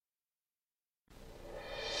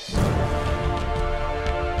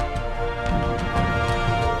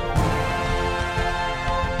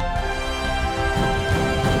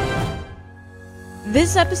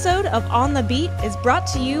This episode of On the Beat is brought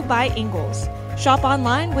to you by Ingles. Shop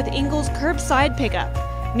online with Ingles Curbside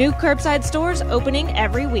Pickup. New curbside stores opening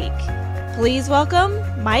every week. Please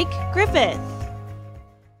welcome Mike Griffith.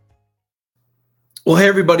 Well, hey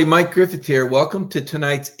everybody, Mike Griffith here. Welcome to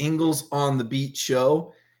tonight's Ingles on the Beat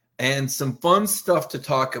show, and some fun stuff to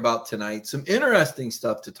talk about tonight. Some interesting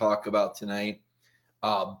stuff to talk about tonight.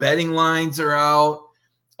 Betting lines are out.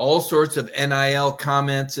 All sorts of NIL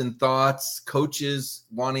comments and thoughts, coaches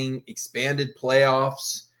wanting expanded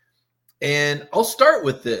playoffs. And I'll start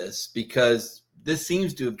with this because this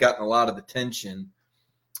seems to have gotten a lot of attention.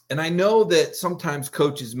 And I know that sometimes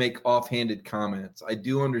coaches make offhanded comments. I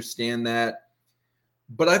do understand that.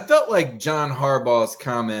 But I felt like John Harbaugh's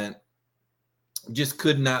comment just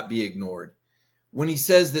could not be ignored. When he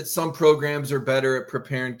says that some programs are better at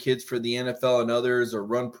preparing kids for the NFL and others, or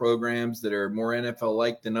run programs that are more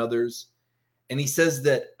NFL-like than others, and he says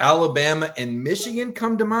that Alabama and Michigan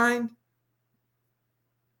come to mind,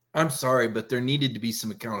 I'm sorry, but there needed to be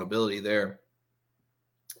some accountability there.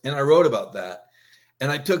 And I wrote about that.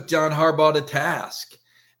 And I took John Harbaugh to task.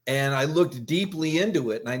 And I looked deeply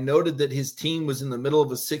into it. And I noted that his team was in the middle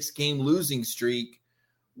of a 6-game losing streak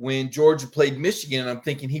when Georgia played Michigan. And I'm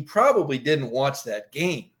thinking he probably didn't watch that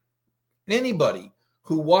game. Anybody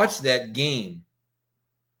who watched that game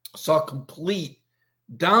saw complete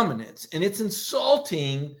dominance. And it's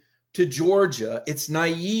insulting to Georgia. It's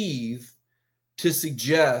naive to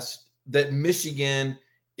suggest that Michigan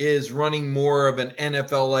is running more of an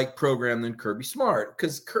NFL-like program than Kirby Smart,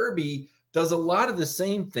 because Kirby does a lot of the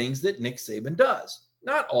same things that Nick Saban does.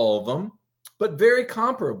 Not all of them, but very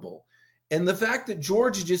comparable. And the fact that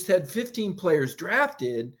Georgia just had 15 players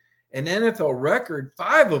drafted, an NFL record,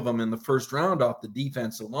 5 of them in the first round off the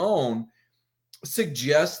defense alone,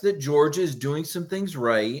 suggests that Georgia is doing some things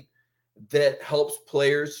right that helps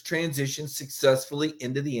players transition successfully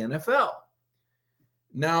into the NFL.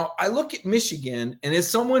 Now, I look at Michigan, and as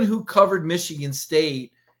someone who covered Michigan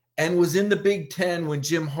State and was in the Big Ten when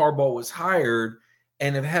Jim Harbaugh was hired,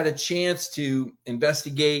 and have had a chance to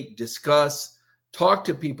investigate, discuss, talk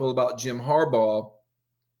to people about Jim Harbaugh.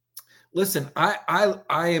 Listen, I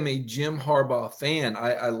am a Jim Harbaugh fan.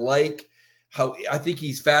 I like how I think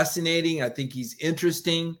he's fascinating. I think he's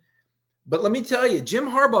interesting. But let me tell you, Jim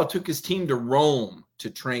Harbaugh took his team to Rome to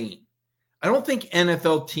train. I don't think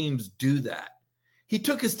NFL teams do that. He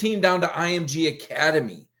took his team down to IMG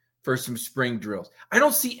Academy for some spring drills. I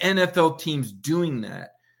don't see NFL teams doing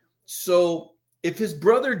that. So if his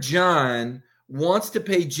brother John wants to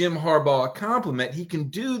pay Jim Harbaugh a compliment, he can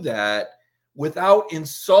do that without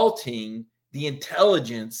insulting the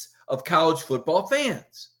intelligence of college football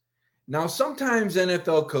fans. Now, sometimes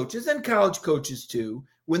NFL coaches and college coaches too,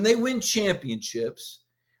 when they win championships,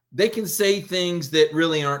 they can say things that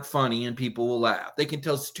really aren't funny and people will laugh. They can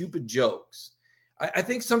tell stupid jokes. I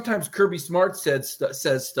think sometimes Kirby Smart says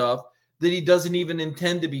stuff that he doesn't even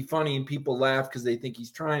intend to be funny, and people laugh because they think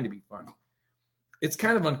he's trying to be funny. It's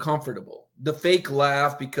kind of uncomfortable. The fake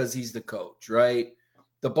laugh because he's the coach, right?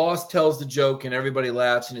 The boss tells the joke and everybody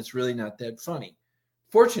laughs, and it's really not that funny.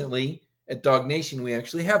 Fortunately, at Dog Nation, we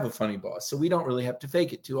actually have a funny boss, so we don't really have to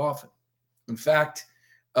fake it too often. In fact,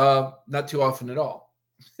 not too often at all.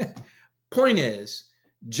 Point is,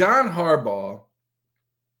 John Harbaugh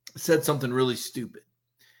said something really stupid,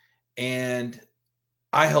 and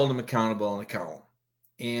I held him accountable in a column,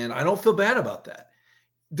 and I don't feel bad about that.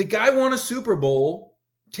 The guy won a Super Bowl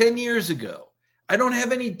 10 years ago. I don't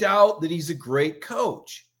have any doubt that he's a great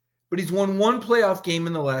coach, but he's won one playoff game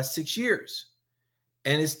in the last 6 years,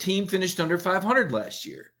 and his team finished under 500 last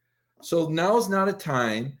year. So now is not a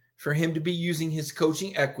time for him to be using his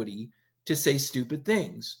coaching equity to say stupid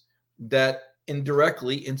things that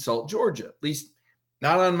indirectly insult Georgia, at least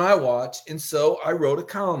not on my watch. And so I wrote a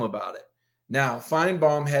column about it. Now,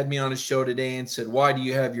 Feinbaum had me on his show today and said, why do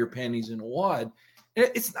you have your panties in a wad? And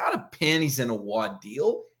it's not a panties in a wad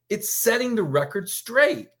deal. It's setting the record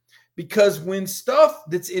straight. Because when stuff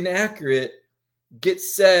that's inaccurate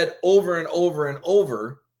gets said over and over and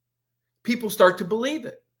over, people start to believe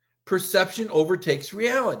it. Perception overtakes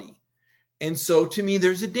reality. And so to me,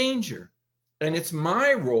 there's a danger. And it's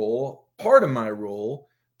my role, part of my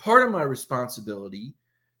responsibility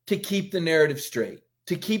to keep the narrative straight,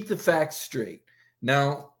 to keep the facts straight.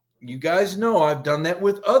 Now, you guys know I've done that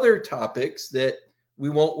with other topics that we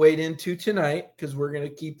won't wade into tonight because we're going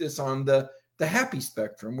to keep this on the happy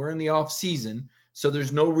spectrum. We're in the off season, so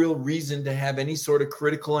there's no real reason to have any sort of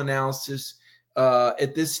critical analysis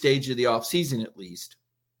at this stage of the off season, at least.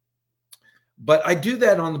 But I do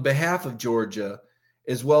that on the behalf of Georgia,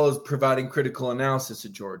 as well as providing critical analysis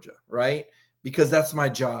of Georgia, right? Because that's my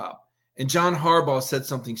job. and John Harbaugh said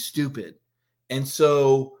something stupid. And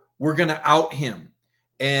so we're going to out him.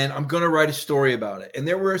 And I'm going to write a story about it. And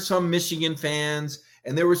there were some Michigan fans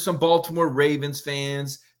and there were some Baltimore Ravens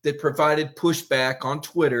fans that provided pushback on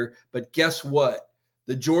Twitter. But guess what?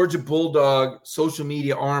 The Georgia Bulldog social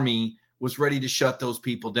media army was ready to shut those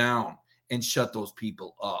people down and shut those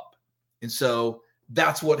people up. And so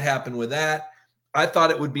that's what happened with that. I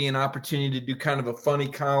thought it would be an opportunity to do kind of a funny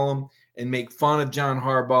column and make fun of John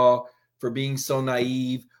Harbaugh for being so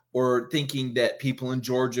naive or thinking that people in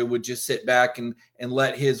Georgia would just sit back and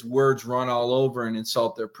let his words run all over and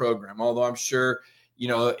insult their program. Although I'm sure,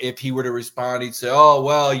 if he were to respond, he'd say, oh,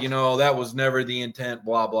 well, that was never the intent,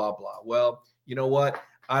 blah, blah, blah. Well, you know what?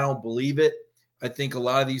 I don't believe it. I think a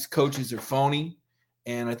lot of these coaches are phony,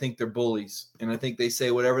 and I think they're bullies. And I think they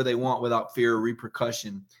say whatever they want without fear of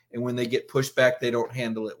repercussion. And when they get pushed back, they don't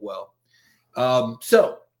handle it well.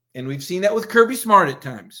 And we've seen that with Kirby Smart at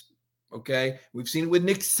times. Okay. We've seen it with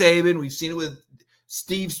Nick Saban. We've seen it with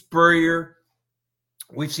Steve Spurrier.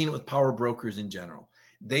 We've seen it with power brokers in general.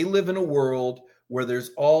 They live in a world where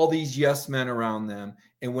there's all these yes men around them.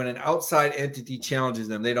 And when an outside entity challenges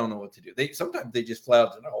them, they don't know what to do. Sometimes they just flat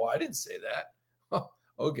out say, no, I didn't say that. Oh,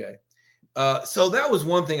 okay. So that was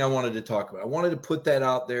one thing I wanted to talk about. I wanted to put that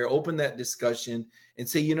out there, open that discussion, and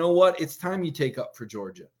say, you know what? It's time you take up for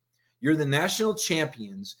Georgia. You're the national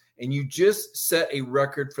champions, and you just set a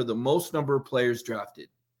record for the most number of players drafted.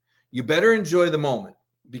 You better enjoy the moment,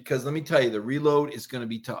 because let me tell you, the reload is going to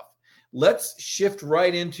be tough. Let's shift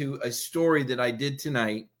right into a story that I did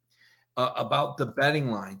tonight about the betting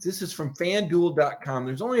lines. This is from FanDuel.com.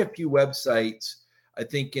 There's only a few websites, I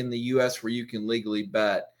think, in the U.S. where you can legally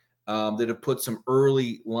bet that have put some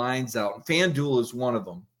early lines out. And FanDuel is one of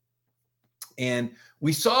them. And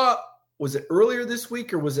we saw, was it earlier this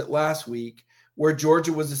week or was it last week, where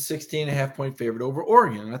Georgia was a 16.5-point favorite over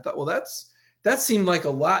Oregon? And I thought, well, that seemed like a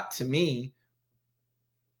lot to me.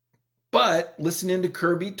 But listening to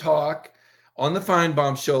Kirby talk on the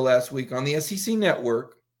Feinbaum show last week on the SEC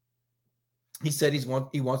Network, he said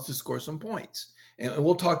he wants to score some points. And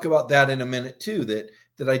we'll talk about that in a minute too, that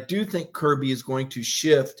I do think Kirby is going to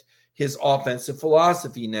shift his offensive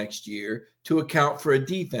philosophy next year to account for a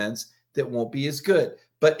defense that won't be as good.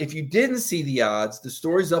 But if you didn't see the odds, the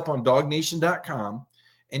story's up on DogNation.com,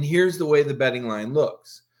 and here's the way the betting line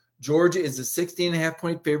looks. Georgia is a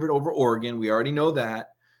 16.5-point favorite over Oregon. We already know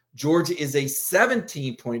that. Georgia is a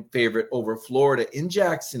 17-point favorite over Florida in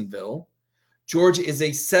Jacksonville. Georgia is a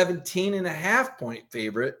 17.5-point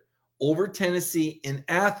favorite over Tennessee in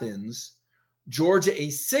Athens. Georgia a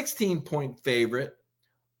 16-point favorite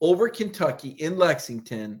over Kentucky in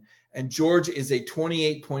Lexington. And Georgia is a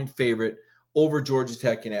 28-point favorite over Georgia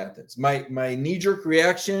Tech in Athens. My knee-jerk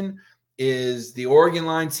reaction is the Oregon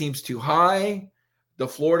line seems too high. The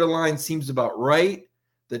Florida line seems about right.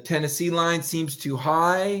 The Tennessee line seems too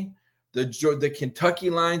high. The Kentucky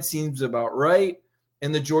line seems about right.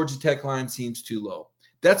 And the Georgia Tech line seems too low.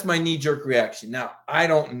 That's my knee-jerk reaction. Now, I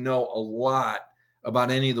don't know a lot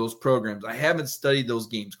about any of those programs. I haven't studied those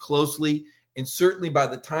games closely. And certainly by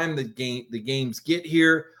the time the games get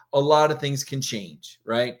here, a lot of things can change,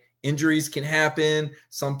 right? Injuries can happen.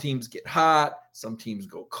 Some teams get hot. Some teams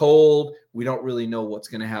go cold. We don't really know what's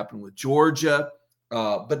going to happen with Georgia.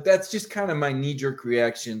 But that's just kind of my knee-jerk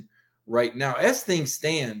reaction right now. As things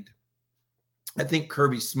stand, I think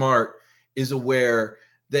Kirby Smart is aware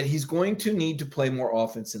that he's going to need to play more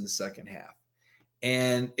offense in the second half.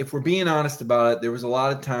 And if we're being honest about it, there was a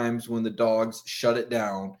lot of times when the Dogs shut it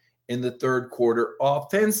down in the third quarter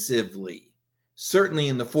offensively, certainly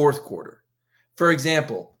in the fourth quarter. For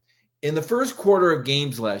example, in the first quarter of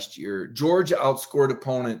games last year, Georgia outscored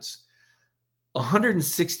opponents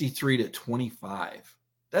 163-25.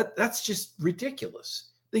 That's just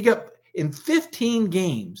ridiculous. They got in 15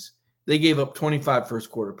 games, they gave up 25 first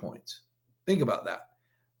quarter points. Think about that.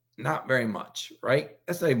 Not very much, right?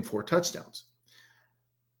 That's not even 4 touchdowns.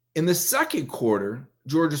 In the second quarter,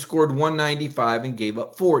 Georgia scored 195 and gave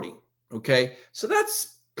up 40. Okay, so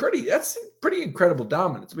that's pretty incredible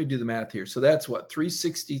dominance. Let me do the math here. So that's what,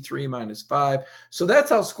 363 minus 5. So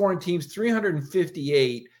that's outscoring teams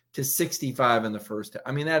 358-65 in the first half.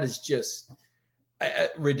 I mean, that is just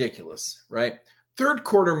ridiculous, right? Third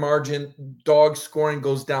quarter margin, Dogs scoring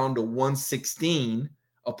goes down to 116.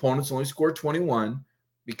 Opponents only scored 21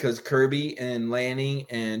 because Kirby and Lanning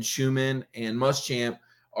and Schumann and Muschamp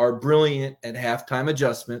are brilliant at halftime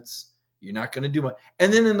adjustments. You're not going to do much.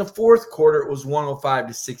 And then in the fourth quarter, it was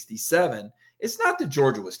 105-67. It's not that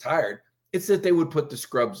Georgia was tired. It's that they would put the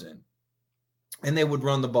scrubs in and they would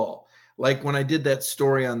run the ball. Like when I did that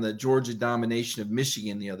story on the Georgia domination of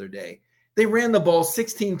Michigan the other day, They ran the ball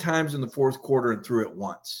 16 times in the fourth quarter and threw it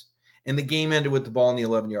once. And the game ended with the ball on the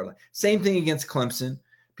 11-yard line. Same thing against Clemson.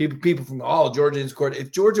 People from, Georgia didn't score.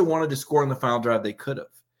 If Georgia wanted to score on the final drive, they could have.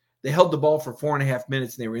 They held the ball for 4.5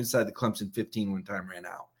 minutes, and they were inside the Clemson 15 when time ran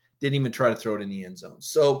out. Didn't even try to throw it in the end zone.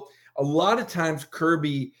 So a lot of times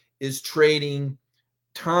Kirby is trading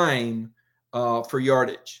time for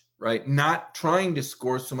yardage, right? Not trying to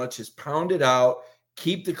score so much as pound it out,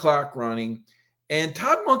 keep the clock running. And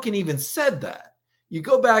Todd Monken even said that. You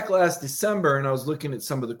go back last December, and I was looking at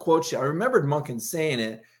some of the quotes. I remembered Monken saying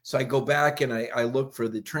it, so I go back and I look for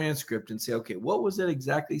the transcript and say, okay, what was it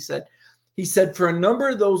exactly he said? He said, for a number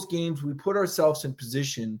of those games, we put ourselves in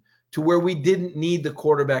position to where we didn't need the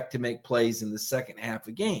quarterback to make plays in the second half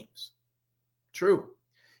of games. True.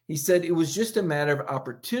 He said it was just a matter of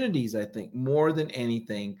opportunities, I think, more than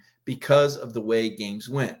anything because of the way games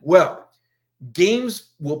went. Well,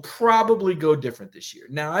 games will probably go different this year.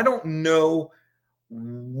 Now, I don't know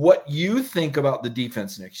what you think about the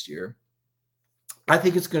defense next year. I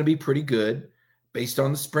think it's going to be pretty good based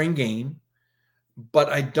on the spring game, but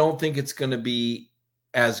I don't think it's going to be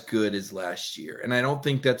as good as last year. And I don't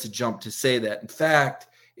think that's a jump to say that. In fact,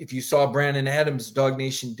 if you saw Brandon Adams' Dog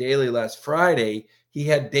Nation Daily last Friday, he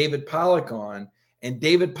had David Pollack on, and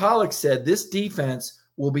David Pollack said this defense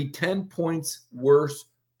will be 10 points worse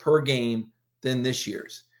per game than this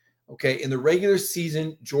year's. Okay, in the regular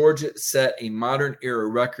season, Georgia set a modern era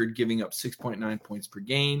record, giving up 6.9 points per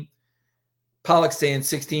game. Pollock's saying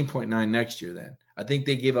 16.9 next year then. I think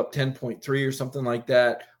they gave up 10.3 or something like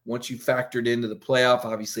that. Once you factored into the playoff,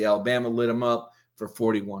 obviously Alabama lit them up for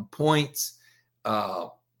 41 points.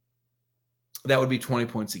 That would be 20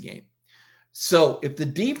 points a game. So if the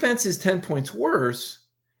defense is 10 points worse,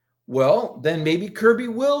 well, then maybe Kirby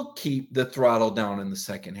will keep the throttle down in the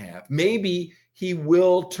second half. Maybe he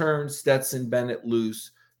will turn Stetson Bennett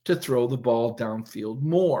loose to throw the ball downfield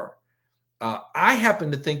more. I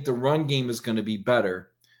happen to think the run game is going to be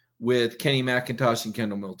better with Kenny McIntosh and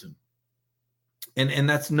Kendall Milton. And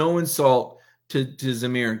that's no insult to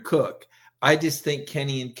Zamir and Cook. I just think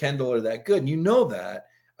Kenny and Kendall are that good. And you know that.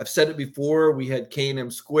 I've said it before. We had K&M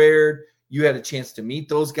Squared. You had a chance to meet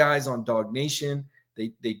those guys on Dog Nation.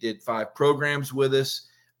 They did 5 programs with us.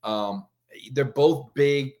 They're both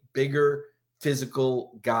bigger,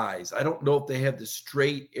 physical guys. I don't know if they have the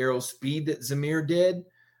straight arrow speed that Zamir did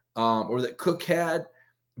or that Cook had,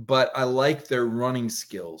 but I like their running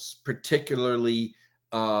skills, particularly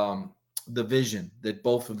the vision that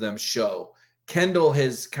both of them show. Kendall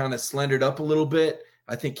has kind of slendered up a little bit.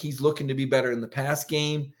 I think he's looking to be better in the pass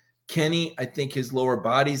game. Kenny, I think his lower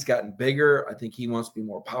body's gotten bigger. I think he wants to be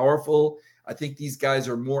more powerful. I think these guys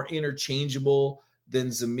are more interchangeable than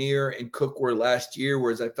Zamir and Cook were last year,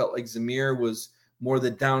 whereas I felt like Zamir was more the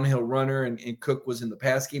downhill runner and Cook was in the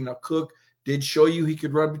pass game. Now, Cook did show you he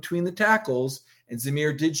could run between the tackles, and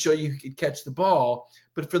Zamir did show you he could catch the ball.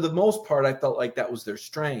 But for the most part, I felt like that was their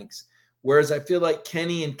strengths. Whereas I feel like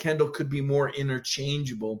Kenny and Kendall could be more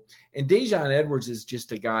interchangeable. And Dejon Edwards is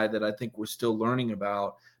just a guy that I think we're still learning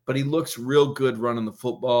about, but he looks real good running the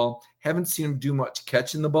football. Haven't seen him do much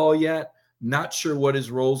catching the ball yet. Not sure what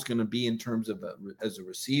his role is going to be in terms of as a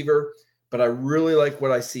receiver, but I really like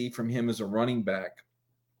what I see from him as a running back.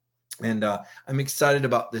 And I'm excited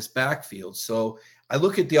about this backfield. So I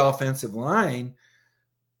look at the offensive line,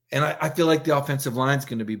 and I feel like the offensive line is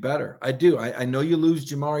going to be better. I do. I know you lose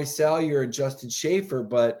Jamari Salyer and Justin Schaefer,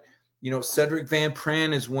 but, Cedric Van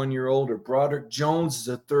Pran is 1 year older. Broderick Jones is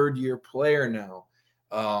a third-year player now.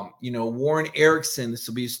 Warren Erickson, this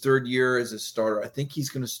will be his third year as a starter. I think he's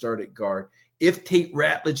going to start at guard. If Tate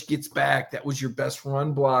Ratledge gets back, that was your best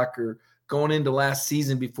run blocker going into last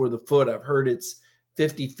season before the foot. I've heard it's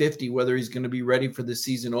 50-50 whether he's going to be ready for the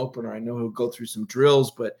season opener. I know he'll go through some drills,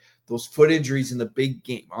 but those foot injuries in the big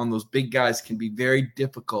game on those big guys can be very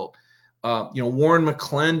difficult. Warren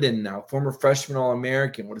McClendon now, former freshman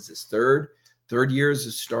All-American. What is this, third year as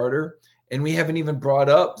a starter? And we haven't even brought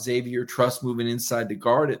up Xavier Truss moving inside the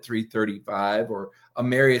guard at 335, or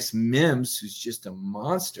Amarius Mims, who's just a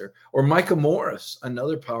monster, or Micah Morris,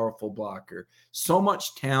 another powerful blocker. So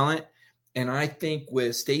much talent. And I think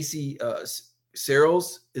with Stacy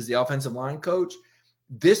Searles is the offensive line coach,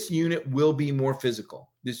 this unit will be more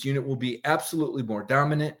physical. This unit will be absolutely more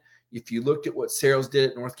dominant. If you looked at what Searles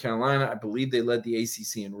did at North Carolina, I believe they led the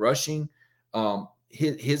ACC in rushing.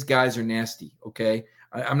 His guys are nasty, okay?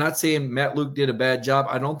 I'm not saying Matt Luke did a bad job.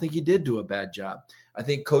 I don't think he did do a bad job. I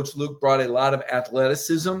think Coach Luke brought a lot of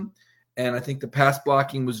athleticism, and I think the pass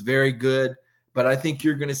blocking was very good. But I think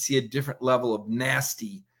you're going to see a different level of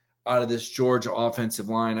nasty out of this Georgia offensive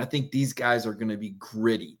line. I think these guys are going to be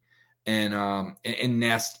gritty and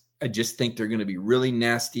nasty. I just think they're going to be really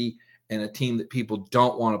nasty and a team that people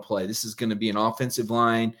don't want to play. This is going to be an offensive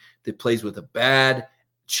line that plays with a bad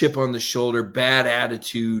chip on the shoulder, bad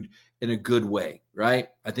attitude in a good way, right?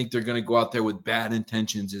 I think they're going to go out there with bad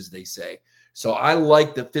intentions, as they say. So I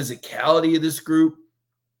like the physicality of this group.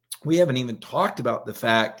 We haven't even talked about the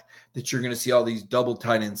fact that you're going to see all these double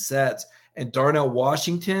tight end sets. And Darnell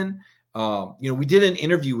Washington, we did an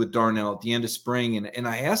interview with Darnell at the end of spring, and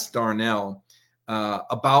I asked Darnell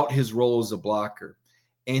about his role as a blocker.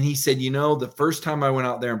 And he said, the first time I went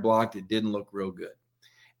out there and blocked, it didn't look real good.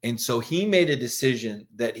 And so he made a decision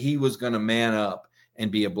that he was going to man up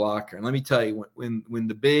and be a blocker. And let me tell you, when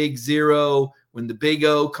the big zero, when the big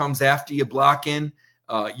O comes after you blocking,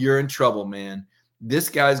 you're in trouble, man. This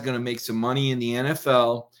guy's going to make some money in the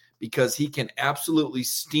NFL because he can absolutely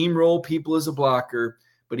steamroll people as a blocker,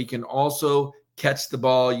 but he can also catch the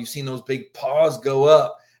ball. You've seen those big paws go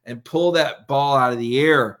up and pull that ball out of the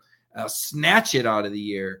air, snatch it out of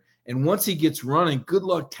the air. And once he gets running, good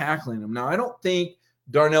luck tackling him. Now, I don't think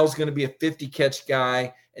Darnell's going to be a 50-catch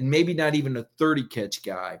guy and maybe not even a 30-catch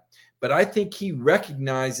guy, but I think he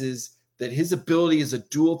recognizes that his ability as a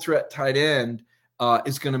dual-threat tight end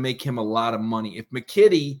is going to make him a lot of money. If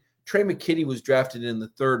Trey McKitty was drafted in the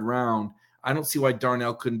 3rd round, I don't see why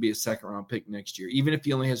Darnell couldn't be a 2nd-round pick next year, even if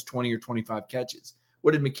he only has 20 or 25 catches.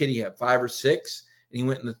 What did McKitty have, 5 or 6? And he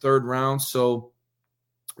went in the 3rd round. So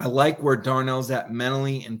I like where Darnell's at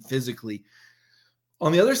mentally and physically.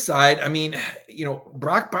 On the other side,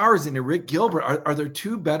 Brock Bowers and Rick Gilbert, are there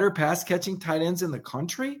 2 better pass-catching tight ends in the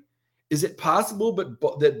country? Is it possible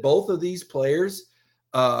that both of these players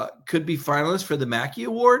could be finalists for the Mackey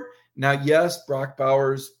Award? Now, yes, Brock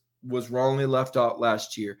Bowers was wrongly left out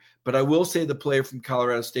last year, but I will say the player from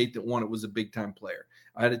Colorado State that won it was a big-time player.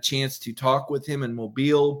 I had a chance to talk with him in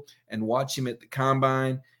Mobile and watch him at the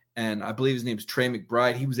Combine, and I believe his name is Trey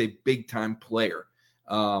McBride. He was a big-time player.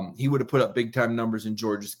 He would have put up big-time numbers in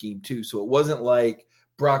Georgia's scheme too, so it wasn't like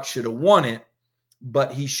Brock should have won it,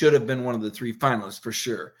 but he should have been one of the 3 finalists for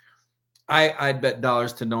sure. I'd bet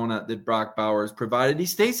dollars to donut that Brock Bowers, provided he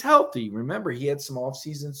stays healthy. Remember, he had some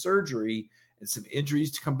offseason surgery and some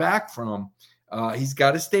injuries to come back from. He's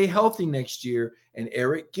got to stay healthy next year. And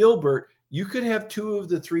Eric Gilbert, you could have 2 of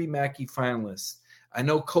the 3 Mackey finalists. I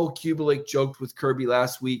know Cole Kubelik joked with Kirby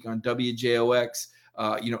last week on WJOX.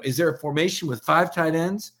 Is there a formation with 5 tight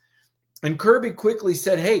ends? And Kirby quickly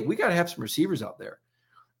said, hey, we got to have some receivers out there.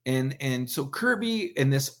 And so Kirby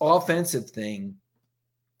and this offensive thing,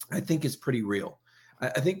 I think is pretty real.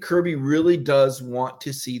 I think Kirby really does want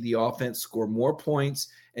to see the offense score more points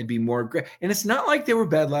and be more aggressive. And it's not like they were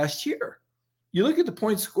bad last year. You look at the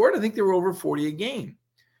points scored, I think they were over 40 a game.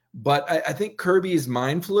 But I think Kirby is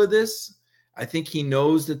mindful of this. I think he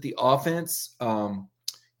knows that the offense,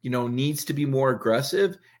 needs to be more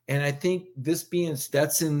aggressive. And I think this being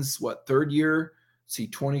Stetson's, 3rd year?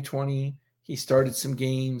 2020, he started some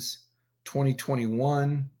games.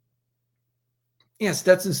 2021. Yeah,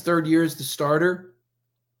 Stetson's 3rd year as the starter.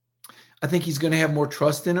 I think he's going to have more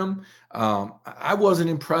trust in him. I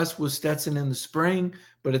wasn't impressed with Stetson in the spring,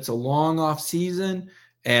 but it's a long off season,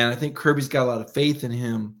 and I think Kirby's got a lot of faith in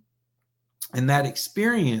him. And that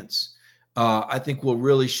experience, I think, will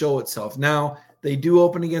really show itself. Now, they do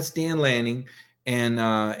open against Dan Lanning,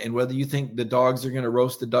 and whether you think the Dogs are going to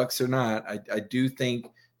roast the Ducks or not, I do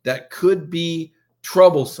think that could be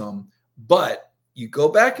troublesome. But you go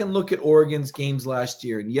back and look at Oregon's games last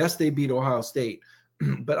year, and yes, they beat Ohio State,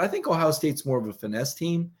 but I think Ohio State's more of a finesse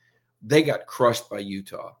team. They got crushed by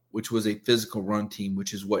Utah, which was a physical run team,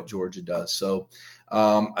 which is what Georgia does. So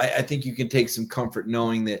I think you can take some comfort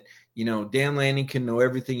knowing that, Dan Lanning can know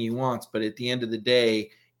everything he wants, but at the end of the day,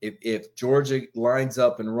 if Georgia lines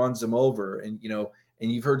up and runs them over, and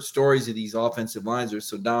you've heard stories of these offensive lines that are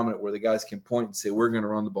so dominant where the guys can point and say, we're going to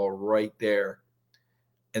run the ball right there,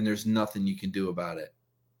 and there's nothing you can do about it,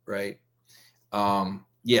 right?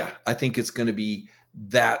 I think it's going to be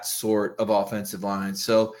that sort of offensive line.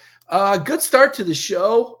 So good start to the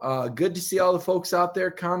show. Good to see all the folks out there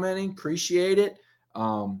commenting. Appreciate it.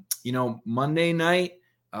 Monday night,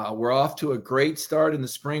 we're off to a great start in the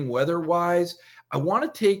spring weather-wise. I want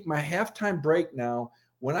to take my halftime break now.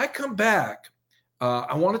 When I come back,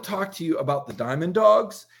 I want to talk to you about the Diamond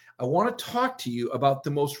Dogs. I want to talk to you about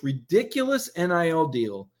the most ridiculous NIL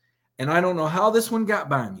deal. And I don't know how this one got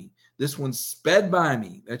by me. This one sped by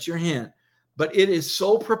me. That's your hint. But it is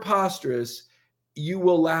so preposterous, you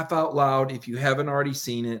will laugh out loud if you haven't already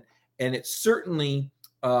seen it. And it certainly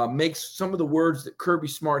makes some of the words that Kirby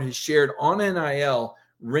Smart has shared on NIL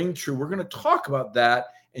ring true. We're going to talk about that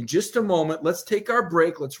in just a moment. Let's take our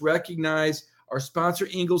break. Let's recognize our sponsor,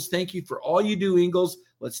 Ingles. Thank you for all you do, Ingles.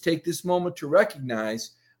 Let's take this moment to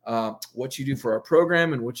recognize what you do for our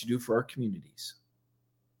program and what you do for our communities.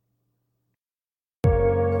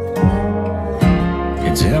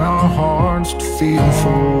 It's in our hearts to feel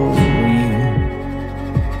for you.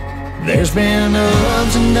 There's been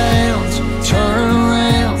ups and downs,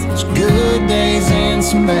 turnarounds, good days and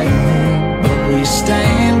some bad. But we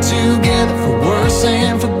stand together for worse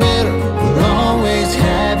and for better. We'll always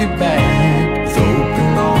have your back. With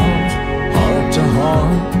open arms, heart to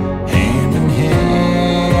heart, hand in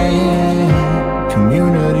hand.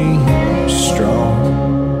 Community strong.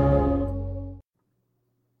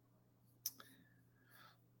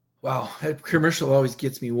 Wow, that commercial always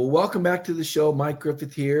gets me. Well, welcome back to the show. Mike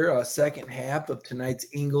Griffith here, second half of tonight's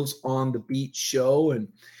Ingles on the Beat show. And,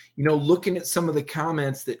 looking at some of the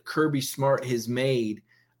comments that Kirby Smart has made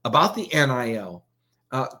about the NIL,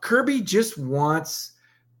 Kirby just wants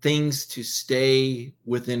things to stay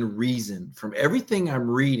within reason. From everything I'm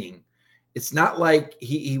reading, it's not like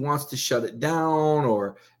he wants to shut it down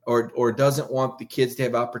or doesn't want the kids to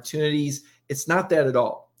have opportunities. It's not that at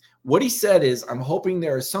all. What he said is, I'm hoping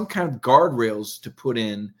there are some kind of guardrails to put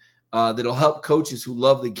in that'll help coaches who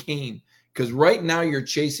love the game. Because right now you're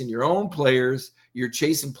chasing your own players. You're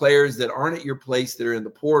chasing players that aren't at your place that are in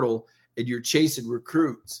the portal, and you're chasing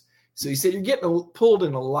recruits. So he said you're getting pulled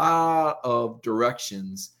in a lot of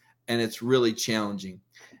directions, and it's really challenging.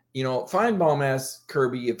 Feinbaum asked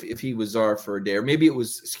Kirby if he was czar for a day, or maybe it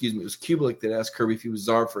was Kubelik that asked Kirby if he was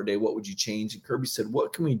czar for a day, what would you change? And Kirby said,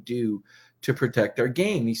 what can we do to protect our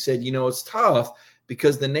game? He said, it's tough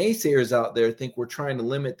because the naysayers out there think we're trying to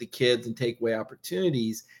limit the kids and take away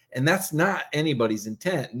opportunities. And that's not anybody's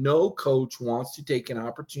intent. No coach wants to take an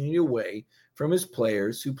opportunity away from his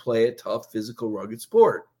players who play a tough, physical, rugged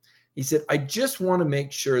sport. He said, I just want to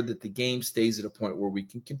make sure that the game stays at a point where we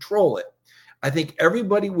can control it. I think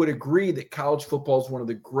everybody would agree that college football is one of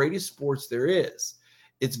the greatest sports there is.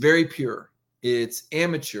 It's very pure. It's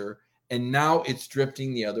amateur. And now it's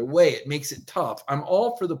drifting the other way. It makes it tough. I'm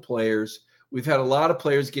all for the players. We've had a lot of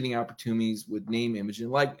players getting opportunities with name, image,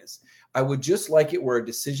 and likeness. I would just like it where a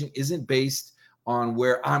decision isn't based on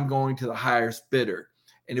where I'm going to the highest bidder.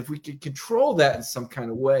 And if we could control that in some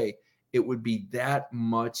kind of way, it would be that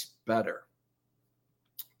much better.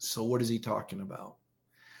 So what is he talking about?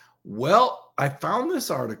 Well, I found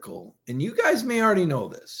this article, and you guys may already know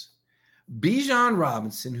this. Bijan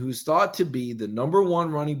Robinson, who's thought to be the number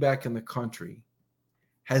one running back in the country,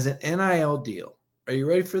 has an NIL deal. Are you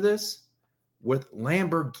ready for this? With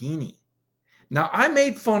Lamborghini. Now, I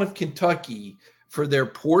made fun of Kentucky for their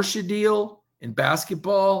Porsche deal in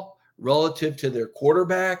basketball relative to their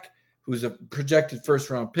quarterback, who's a projected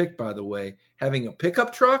first-round pick, by the way, having a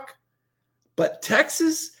pickup truck. But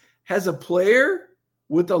Texas has a player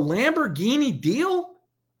with a Lamborghini deal?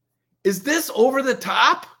 Is this over the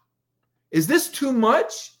top? Is this too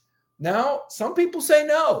much? Now, some people say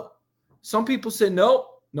no. Some people say,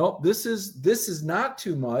 nope, this is not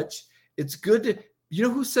too much. It's good to,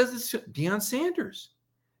 who says this? Deion Sanders.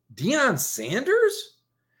 Deion Sanders?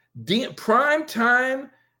 Prime time,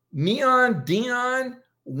 Neon Deion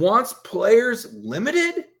wants players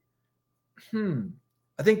limited?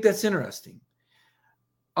 I think that's interesting.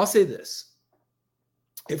 I'll say this.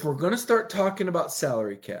 If we're going to start talking about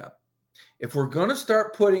salary cap, if we're going to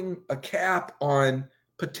start putting a cap on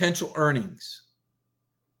potential earnings,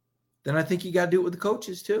 then I think you got to do it with the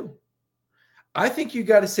coaches too. I think you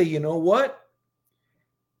got to say, you know what?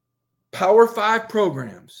 Power 5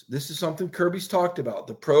 programs. This is something Kirby's talked about.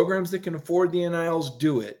 The programs that can afford the NILs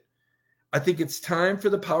do it. I think it's time for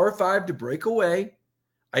the Power 5 to break away.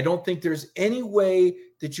 I don't think there's any way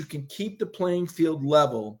that you can keep the playing field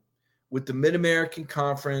level with the Mid-American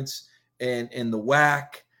Conference and the WAC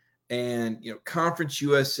and Conference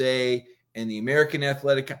USA and the American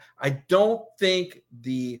Athletic. I don't think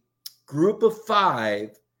the Group of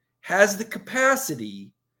 5 has the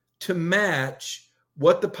capacity to match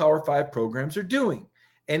what the Power 5 programs are doing.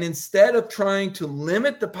 And instead of trying to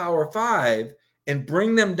limit the Power 5 and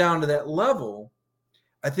bring them down to that level,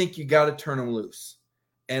 I think you got to turn them loose.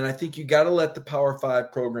 And I think you got to let the Power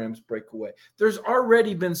 5 programs break away. There's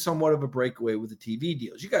already been somewhat of a breakaway with the TV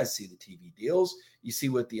deals. You guys see the TV deals. You see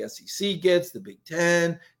what the SEC gets, the Big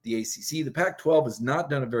Ten, the ACC. The Pac-12 has not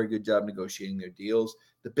done a very good job negotiating their deals.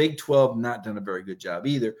 The Big 12 not done a very good job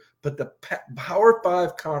either. But the Power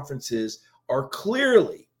 5 conferences are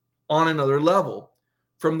clearly on another level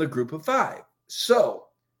from the Group of 5. So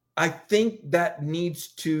I think that needs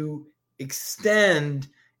to extend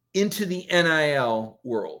into the NIL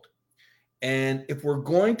world. And if we're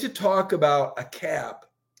going to talk about a cap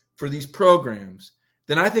for these programs,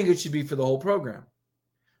 then I think it should be for the whole program.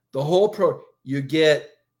 The whole you get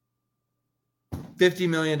 $50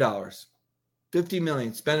 million. $50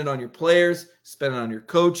 million. Spend it on your players, spend it on your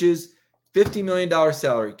coaches, $50 million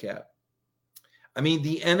salary cap. I mean,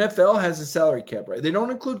 the NFL has a salary cap, right? They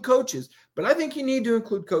don't include coaches, but I think you need to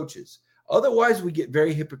include coaches. Otherwise, we get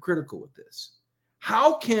very hypocritical with this.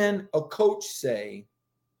 How can a coach say,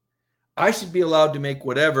 I should be allowed to make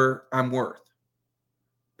whatever I'm worth,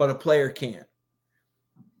 but a player can't?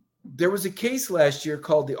 There was a case last year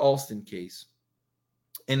called the Alston case,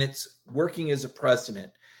 and it's working as a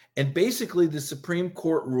precedent. And basically, the Supreme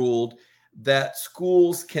Court ruled that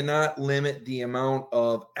schools cannot limit the amount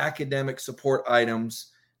of academic support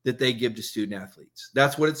items that they give to student athletes.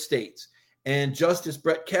 That's what it states. And Justice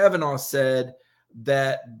Brett Kavanaugh said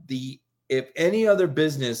that if any other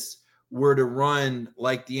business were to run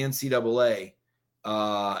like the NCAA,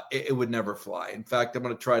 it would never fly. In fact, I'm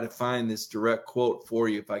going to try to find this direct quote for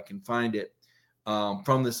you if I can find it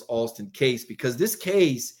from this Alston case, because this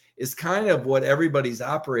case is kind of what everybody's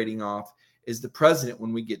operating off as the precedent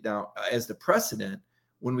when we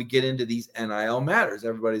get into these NIL matters.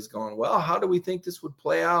 Everybody's going, well, how do we think this would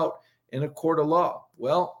play out in a court of law?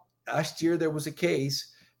 Well, last year there was a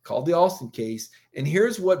case called the Alston case, and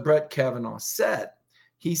here's what Brett Kavanaugh said.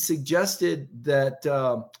 He suggested that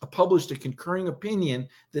published a concurring opinion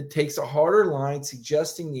that takes a harder line,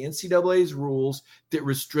 suggesting the NCAA's rules that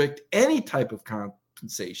restrict any type of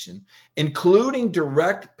compensation, including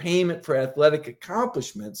direct payment for athletic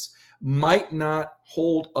accomplishments, might not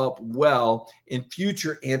hold up well in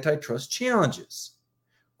future antitrust challenges.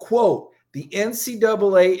 Quote, the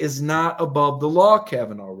NCAA is not above the law,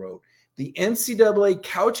 Kavanaugh wrote. The NCAA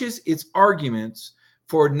couches its arguments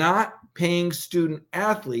for not paying student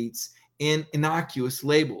athletes in innocuous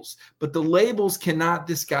labels, but the labels cannot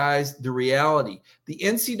disguise the reality. The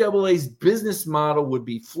NCAA's business model would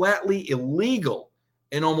be flatly illegal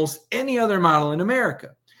in almost any other model in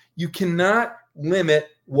America. You cannot limit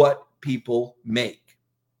what people make.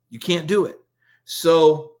 You can't do it.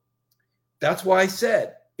 So that's why I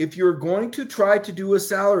said, if you're going to try to do a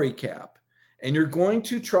salary cap and you're going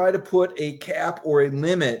to try to put a cap or a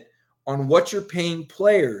limit on what you're paying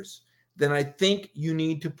players, then I think you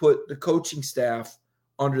need to put the coaching staff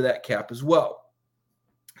under that cap as well.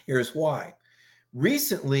 Here's why.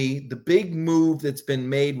 Recently, the big move that's been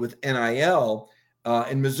made with NIL,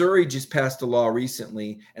 and Missouri just passed a law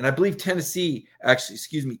recently, and I believe Tennessee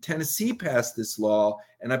passed this law,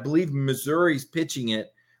 and I believe Missouri's pitching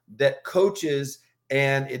it, that coaches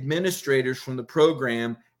and administrators from the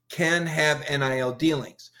program can have NIL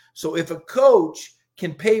dealings. So if a coach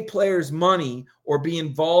can pay players money or be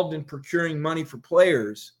involved in procuring money for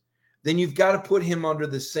players, then you've got to put him under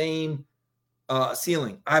the same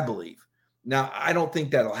ceiling, I believe. Now, I don't think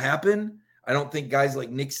that'll happen. I don't think guys like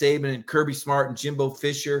Nick Saban and Kirby Smart and Jimbo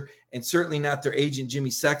Fisher, and certainly not their agent Jimmy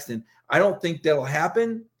Sexton, I don't think that'll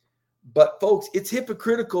happen. But folks, it's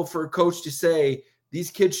hypocritical for a coach to say these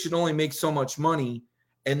kids should only make so much money,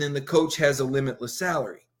 and then the coach has a limitless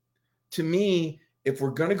salary. To me, if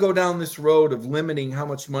we're going to go down this road of limiting how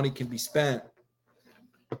much money can be spent,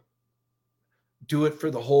 do it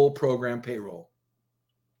for the whole program payroll.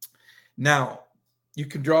 Now, you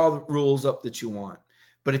can draw the rules up that you want,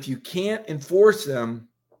 but if you can't enforce them,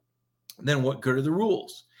 then what good are the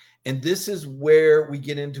rules? And this is where we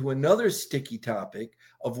get into another sticky topic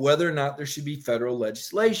of whether or not there should be federal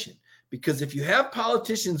legislation. Because if you have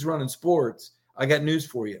politicians running sports, I got news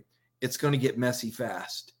for you. It's going to get messy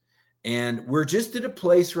fast. And we're just at a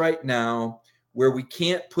place right now where we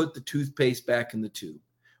can't put the toothpaste back in the tube.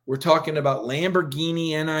 We're talking about Lamborghini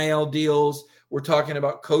NIL deals. We're talking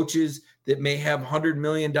about coaches that may have $100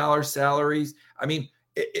 million salaries. I mean,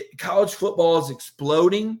 college football is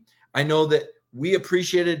exploding. I know that we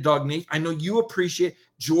appreciated Dog Nation. I know you appreciate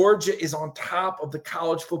Georgia is on top of the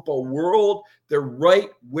college football world. They're right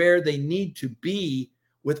where they need to be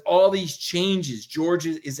with all these changes.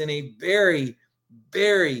 Georgia is in a very,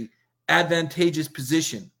 very advantageous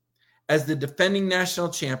position as the defending national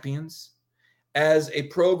champions, as a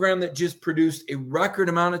program that just produced a record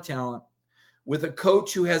amount of talent, with a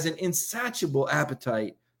coach who has an insatiable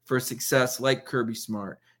appetite for success like Kirby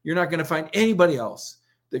Smart. You're not going to find anybody else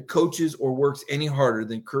that coaches or works any harder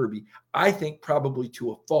than Kirby. I think probably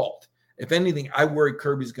to a fault. If anything, I worry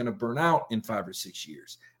Kirby's going to burn out in 5 or 6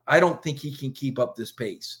 years. I don't think he can keep up this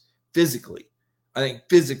pace physically. I think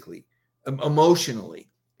physically, emotionally,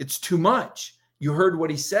 it's too much. You heard what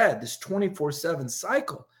he said, this 24/7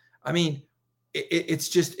 cycle. I mean,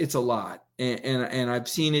 it's a lot. And I've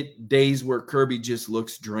seen it days where Kirby just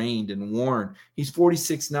looks drained and worn. He's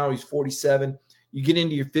 46 now. He's 47. You get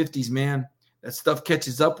into your 50s, man, That stuff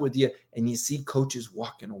catches up with you, and you see coaches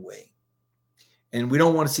walking away. And we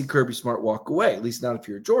don't want to see Kirby Smart walk away, at least not if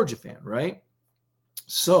you're a Georgia fan, right?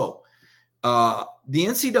 So the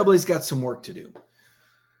NCAA's got some work to do.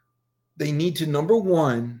 They need to, number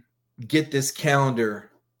one, get this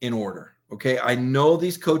calendar in order, okay? I know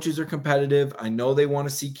these coaches are competitive. I know they want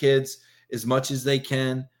to see kids as much as they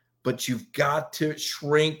can, but you've got to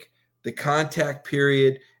shrink the contact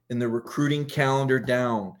period and the recruiting calendar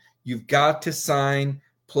down. You've got to sign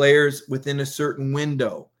players within a certain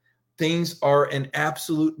window. Things are an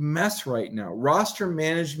absolute mess right now. Roster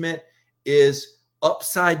management is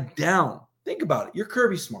upside down. Think about it. You're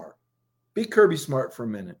Kirby Smart. Be Kirby Smart for a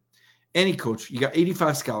minute. Any coach, you got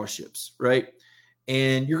 85 scholarships, right?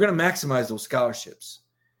 And you're going to maximize those scholarships.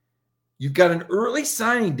 You've got an early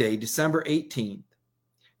signing day, December 18th.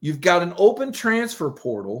 You've got an open transfer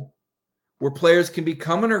portal where players can be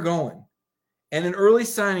coming or going, and an early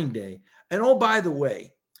signing day. And oh, by the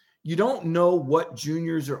way, you don't know what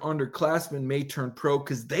juniors or underclassmen may turn pro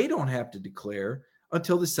because they don't have to declare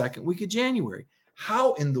until the second week of January.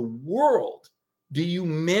 How in the world do you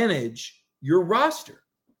manage your roster?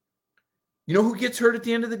 You know who gets hurt at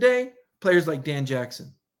the end of the day? Players like Dan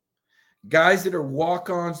Jackson. Guys that are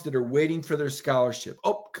walk-ons that are waiting for their scholarship.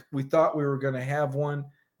 Oh, we thought we were going to have one.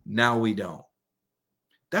 Now we don't.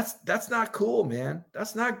 That's not cool, man.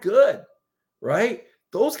 That's not good, right?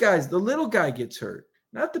 Those guys, the little guy gets hurt,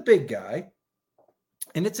 not the big guy.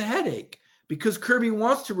 And it's a headache because Kirby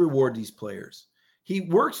wants to reward these players. He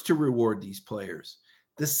works to reward these players.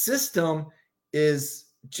 The system is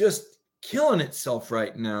just killing itself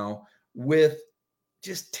right now with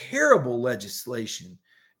just terrible legislation,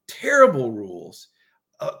 terrible rules,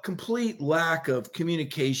 a complete lack of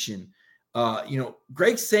communication.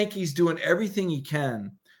 Greg Sankey's doing everything he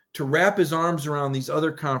can to wrap his arms around these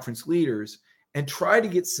other conference leaders and try to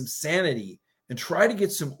get some sanity and try to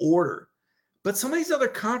get some order. But some of these other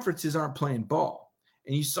conferences aren't playing ball.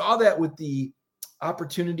 And you saw that with the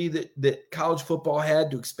opportunity that college football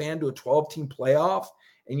had to expand to a 12-team playoff.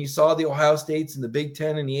 And you saw the Ohio States and the Big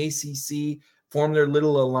Ten and the ACC form their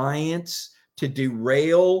little alliance to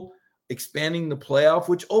derail expanding the playoff,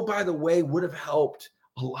 which, oh, by the way, would have helped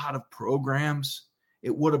a lot of programs.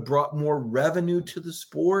 It would have brought more revenue to the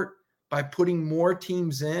sport by putting more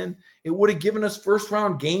teams in. It would have given us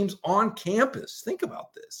first-round games on campus. Think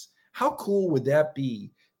about this. How cool would that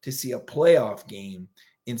be to see a playoff game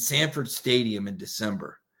in Sanford Stadium in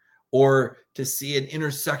December, or to see an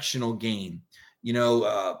intersectional game?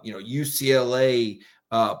 UCLA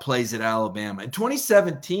plays at Alabama. In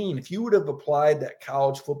 2017, if you would have applied that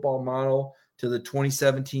college football model to the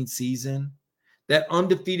 2017 season, that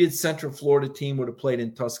undefeated Central Florida team would have played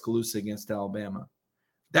in Tuscaloosa against Alabama.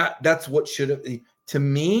 That's what should have. To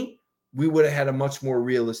me, we would have had a much more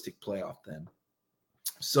realistic playoff then.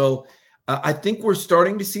 So I think we're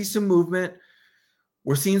starting to see some movement.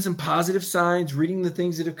 We're seeing some positive signs, reading the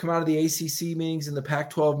things that have come out of the ACC meetings and the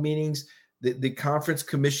Pac-12 meetings. The conference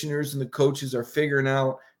commissioners and the coaches are figuring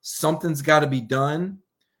out something's got to be done.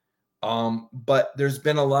 But there's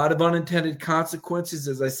been a lot of unintended consequences,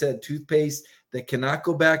 as I said, toothpaste that cannot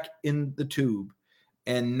go back in the tube.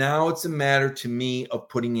 And now it's a matter to me of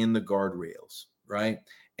putting in the guardrails, right?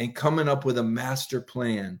 And coming up with a master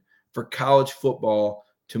plan for college football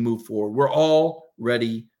to move forward. We're all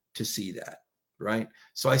ready to see that, right?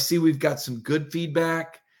 So I see we've got some good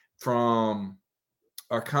feedback from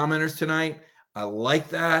our commenters tonight. I like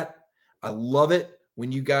that. I love it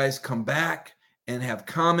when you guys come back and have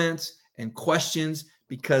comments and questions,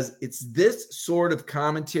 because it's this sort of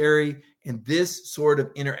commentary and this sort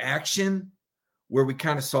of interaction where we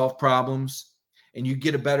kind of solve problems and you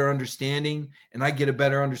get a better understanding and I get a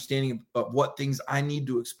better understanding of what things I need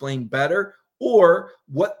to explain better, or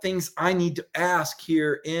what things I need to ask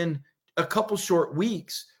here in a couple short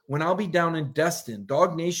weeks when I'll be down in Destin.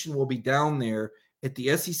 Dog Nation will be down there at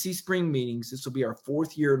the SEC spring meetings. This will be our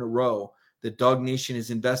 4th year in a row that Dog Nation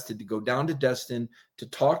is invested to go down to Destin to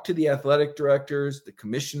talk to the athletic directors, the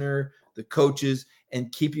commissioner, the coaches,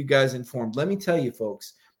 and keep you guys informed. Let me tell you,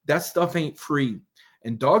 folks, that stuff ain't free.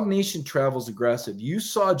 And Dog Nation travels aggressive. You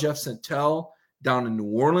saw Jeff Santel down in New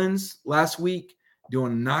Orleans last week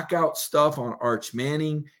doing knockout stuff on Arch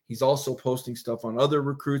Manning. He's also posting stuff on other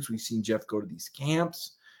recruits. We've seen Jeff go to these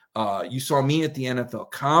camps. You saw me at the NFL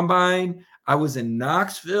Combine. I was in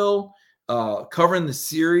Knoxville covering the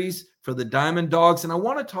series for the Diamond Dogs, and I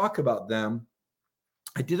want to talk about them.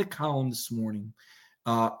 I did a column this morning.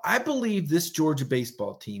 I believe this Georgia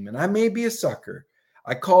baseball team, and I may be a sucker,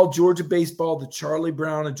 I call Georgia baseball the Charlie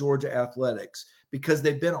Brown of Georgia athletics because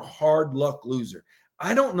they've been a hard luck loser.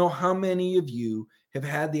 I don't know how many of you have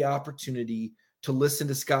had the opportunity to listen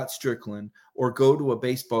to Scott Strickland or go to a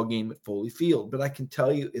baseball game at Foley Field, but I can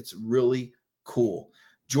tell you it's really cool.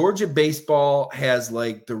 Georgia baseball has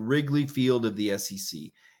like the Wrigley Field of the SEC.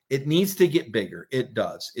 It needs to get bigger. It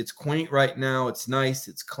does. It's quaint right now. It's nice.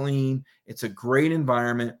 It's clean. It's a great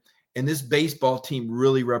environment. And this baseball team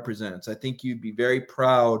really represents. I think you'd be very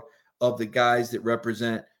proud of the guys that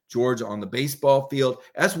represent Georgia on the baseball field,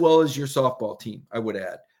 as well as your softball team, I would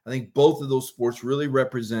add. I think both of those sports really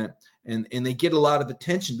represent, and they get a lot of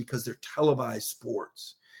attention because they're televised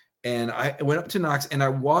sports. And I went up to Knox, and I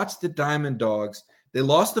watched the Diamond Dogs. They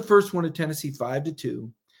lost the first one to Tennessee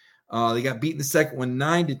 5-2. They got beaten the second one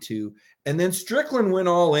 9-2. And then Strickland went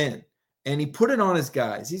all in, and he put it on his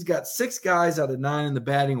guys. He's got 6 guys out of 9 in the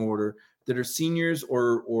batting order that are seniors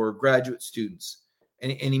or graduate students.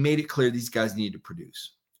 And he made it clear these guys need to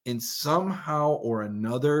produce. And somehow or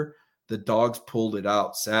another, the Dogs pulled it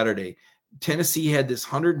out Saturday. Tennessee had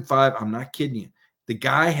this 105. I'm not kidding you. The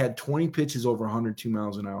guy had 20 pitches over 102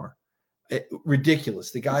 miles an hour.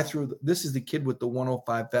 Ridiculous. The guy threw – this is the kid with the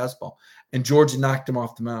 105 fastball. And Georgia knocked him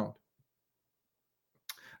off the mound.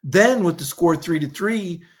 Then with the score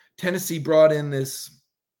 3-3, Tennessee brought in this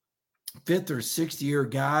 5th or 6th year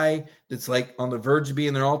guy that's like on the verge of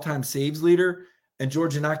being their all-time saves leader, and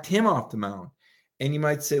Georgia knocked him off the mound. And you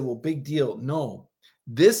might say, well, big deal. No.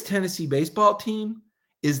 This Tennessee baseball team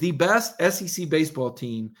is the best SEC baseball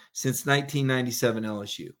team since 1997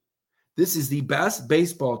 LSU. This is the best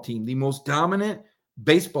baseball team, the most dominant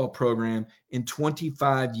baseball program in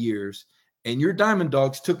 25 years. And your Diamond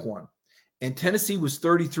Dogs took one. And Tennessee was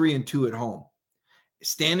 33-2 at home.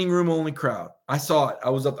 Standing room only crowd. I saw it.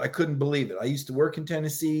 I was up. I couldn't believe it. I used to work in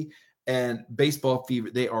Tennessee, and baseball fever,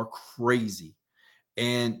 they are crazy.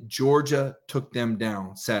 And Georgia took them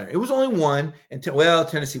down Saturday. It was only one until,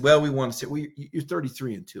 Tennessee, we won. You're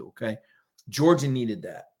 33-2, okay? Georgia needed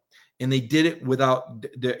that. And they did it without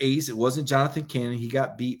the ace. It wasn't Jonathan Cannon. He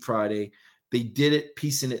got beat Friday. They did it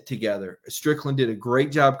piecing it together. Strickland did a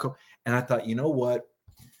great job. And I thought, you know what?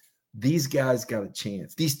 These guys got a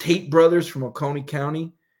chance. These Tate brothers from Oconee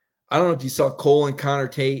County, I don't know if you saw Cole and Connor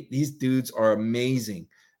Tate. These dudes are amazing.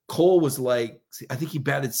 Cole was I think he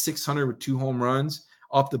batted 600 with 2 home runs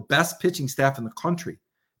off the best pitching staff in the country.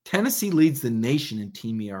 Tennessee leads the nation in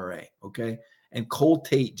team ERA, okay? And Cole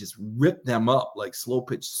Tate just ripped them up like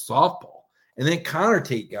slow-pitch softball. And then Connor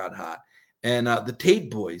Tate got hot. And the Tate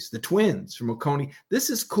boys, the twins from Oconee, this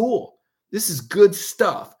is cool. This is good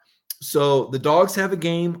stuff. So the Dogs have a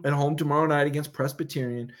game at home tomorrow night against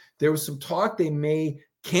Presbyterian. There was some talk they may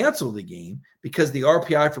cancel the game because the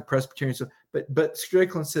RPI for Presbyterian. So, but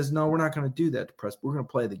Strickland says, no, we're not going to do that to Presbyterian. We're going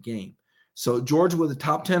to play the game. So Georgia with a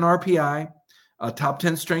top 10 RPI, a top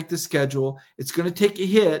 10 strength of schedule. It's going to take a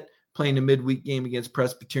hit playing a midweek game against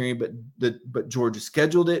Presbyterian, but Georgia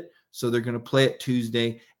scheduled it, so they're going to play it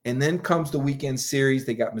Tuesday. And then comes the weekend series.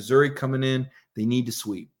 They got Missouri coming in. They need to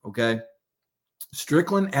sweep, okay?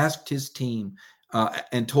 Strickland asked his team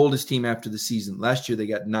and told his team after the season. Last year they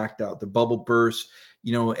got knocked out. The bubble burst.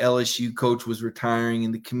 You know, LSU coach was retiring,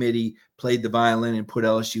 and the committee played the violin and put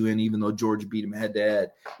LSU in, even though Georgia beat him head-to-head.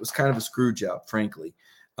 It was kind of a screw job, frankly.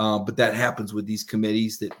 But that happens with these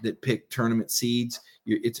committees that pick tournament seeds.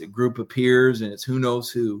 It's a group of peers, and it's who knows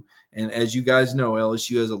who. And as you guys know,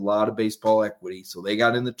 LSU has a lot of baseball equity. So they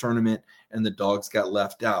got in the tournament, and the Dogs got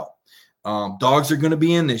left out. Dogs are going to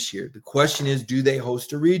be in this year. The question is, do they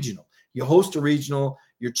host a regional? You host a regional,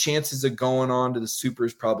 your chances of going on to the Super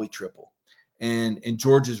is probably triple. And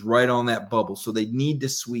Georgia's right on that bubble. So they need to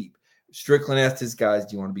sweep. Strickland asked his guys,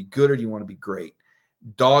 do you want to be good or do you want to be great?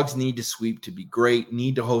 Dogs need to sweep to be great,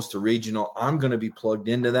 need to host a regional. I'm going to be plugged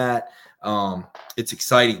into that. It's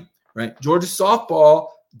exciting, right? Georgia softball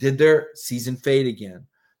did their season fade again,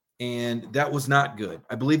 and that was not good.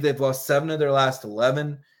 I believe they've lost 7 of their last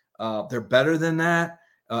 11. They're better than that.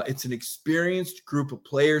 It's an experienced group of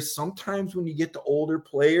players. Sometimes when you get to older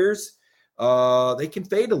players, they can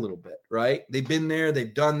fade a little bit, right? They've been there.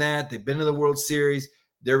 They've done that. They've been to the World Series.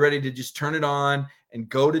 They're ready to just turn it on and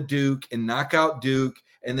go to Duke and knock out Duke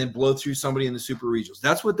and then blow through somebody in the Super Regionals.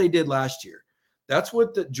 That's what they did last year. That's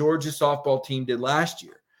what the Georgia softball team did last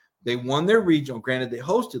year. They won their regional. Granted, they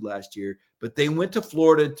hosted last year, but they went to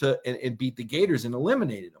Florida and beat the Gators and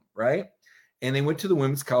eliminated them, right? And they went to the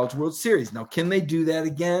Women's College World Series. Now, can they do that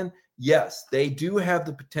again? Yes, they do have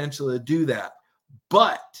the potential to do that.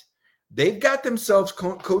 But they've got themselves,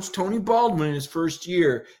 Coach Tony Baldwin in his first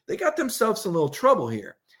year, they got themselves in a little trouble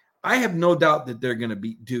here. I have no doubt that they're going to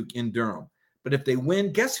beat Duke in Durham. But if they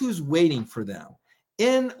win, guess who's waiting for them?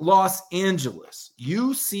 in Los Angeles,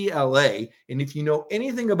 UCLA. And if you know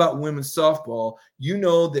anything about women's softball, you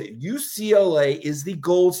know that UCLA is the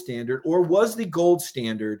gold standard, or was the gold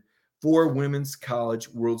standard, for Women's College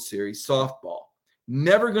World Series softball.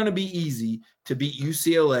 Never going to be easy to beat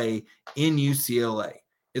UCLA in UCLA.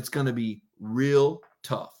 It's going to be real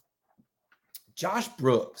tough. Josh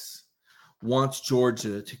Brooks wants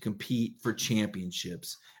Georgia to compete for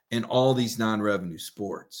championships in all these non-revenue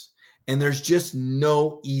sports. And there's just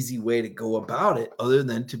no easy way to go about it other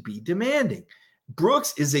than to be demanding.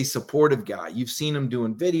 Brooks is a supportive guy. You've seen him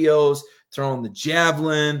doing videos, throwing the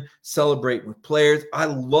javelin, celebrating with players. I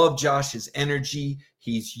love Josh's energy.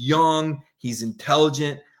 He's young. He's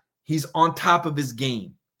intelligent. He's on top of his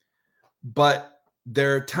game. But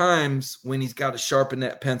there are times when he's got to sharpen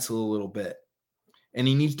that pencil a little bit. And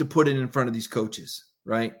he needs to put it in front of these coaches,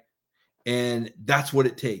 right? And that's what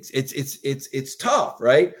it takes. It's tough,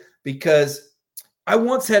 right? Because I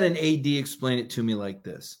once had an AD explain it to me like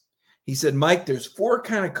this. He said, Mike, there's 4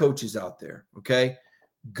 kind of coaches out there, okay?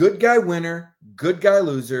 Good guy winner, good guy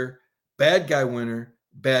loser, bad guy winner,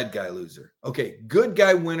 bad guy loser. Okay, good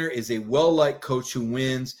guy winner is a well-liked coach who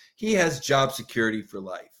wins. He has job security for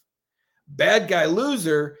life. Bad guy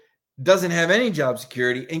loser doesn't have any job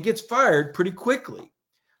security and gets fired pretty quickly.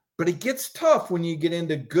 But it gets tough when you get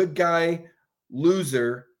into good guy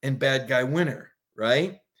loser and bad guy winner,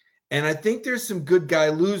 right? And I think there's some good guy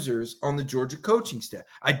losers on the Georgia coaching staff.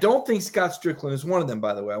 I don't think Scott Strickland is one of them,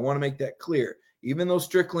 by the way. I want to make that clear. Even though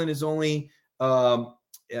Strickland has only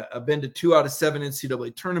been to 2 out of 7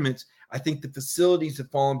 NCAA tournaments, I think the facilities have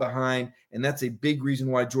fallen behind, and that's a big reason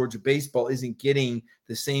why Georgia baseball isn't getting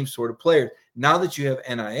the same sort of players. Now that you have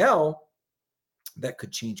NIL, that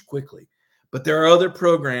could change quickly. But there are other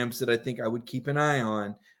programs that I think I would keep an eye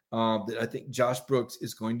on that I think Josh Brooks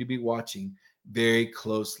is going to be watching very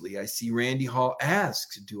closely. I see Randy Hall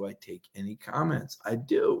asks, do I take any comments? I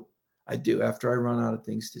do after I run out of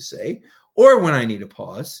things to say, or when I need a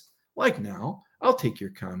pause, like now. I'll take your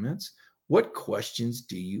comments. What questions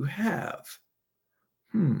do you have?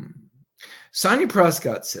 Sonia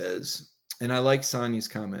Prescott says, and I like Sonia's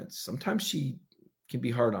comments. Sometimes she can be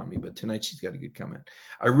hard on me, but tonight she's got a good comment.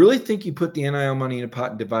 I really think you put the NIL money in a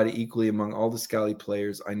pot and divide it equally among all the Scally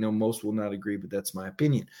players. I know most will not agree, but that's my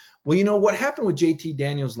opinion. Well, you know what happened with JT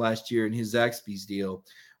Daniels last year in his Zaxby's deal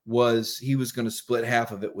was he was going to split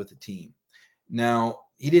half of it with the team. Now,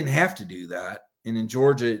 he didn't have to do that. And in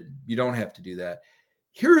Georgia, you don't have to do that.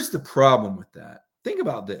 Here's the problem with that. Think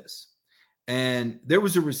about this. And there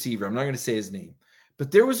was a receiver. I'm not going to say his name. But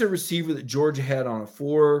there was a receiver that Georgia had on a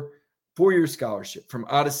four-year scholarship from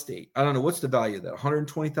out of state. I don't know. What's the value of that?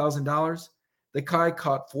 $120,000? The guy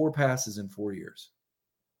caught 4 passes in 4 years.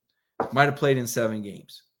 Might have played in 7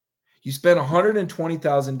 games. You spent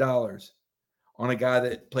 $120,000 on a guy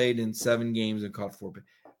that played in 7 games and caught 4 passes.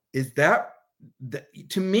 Is that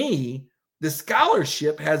to me, the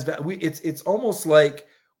scholarship has value. It's almost like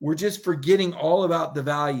we're just forgetting all about the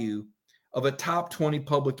value of a top 20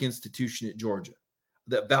 public institution at Georgia.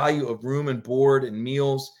 The value of room and board and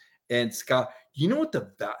meals and you know what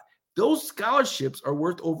those scholarships are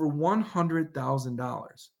worth over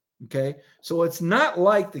 $100,000. Okay. So it's not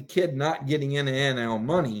like the kid not getting into NIL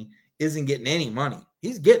money isn't getting any money.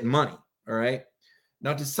 He's getting money. All right.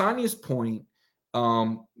 Now to Sonia's point,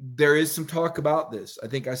 there is some talk about this. I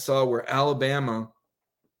think I saw where Alabama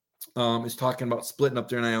is talking about splitting up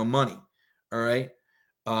their NIL money. All right.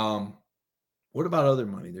 What about other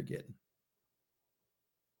money they're getting?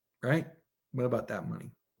 Right? What about that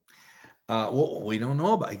money? Well, we don't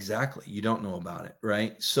know about exactly. You don't know about it,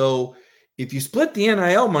 right? So if you split the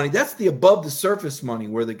NIL money, that's the above the surface money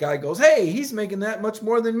where the guy goes, hey, he's making that much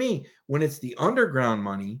more than me. When it's the underground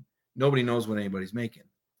money, nobody knows what anybody's making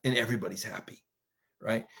and everybody's happy,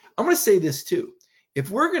 right? I'm going to say this too. If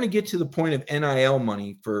we're going to get to the point of NIL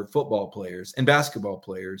money for football players and basketball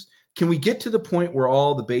players, can we get to the point where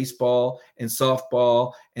all the baseball and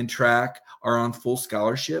softball and track are on full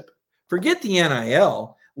scholarship? Forget the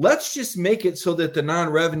NIL. Let's just make it so that the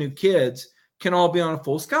non-revenue kids can all be on a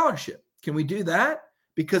full scholarship. Can we do that?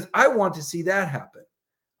 Because I want to see that happen.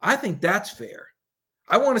 I think that's fair.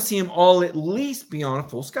 I want to see them all at least be on a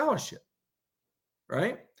full scholarship,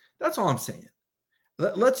 right? That's all I'm saying.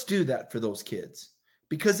 Let's do that for those kids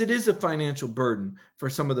because it is a financial burden for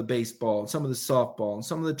some of the baseball and some of the softball and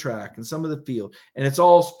some of the track and some of the field, and it's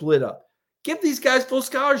all split up. Give these guys full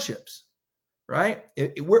scholarships, right?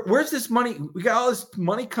 Where's this money? We got all this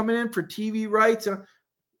money coming in for TV rights.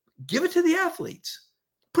 Give it to the athletes.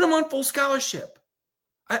 Put them on full scholarship.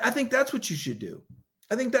 I think that's what you should do.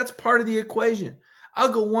 I think that's part of the equation. I'll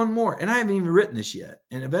go one more, and I haven't even written this yet,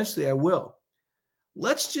 and eventually I will.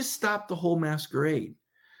 Let's just stop the whole masquerade.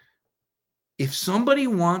 If somebody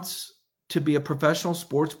wants to be a professional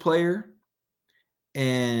sports player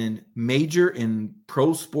and major in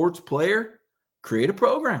pro sports player, create a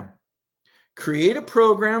program. Create a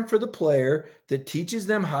program for the player that teaches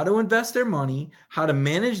them how to invest their money, how to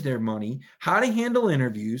manage their money, how to handle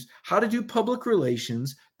interviews, how to do public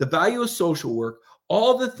relations, the value of social work,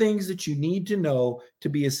 all the things that you need to know to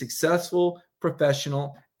be a successful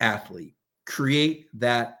professional athlete. Create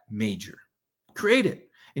that major. Create it.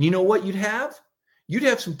 And you know what you'd have? You'd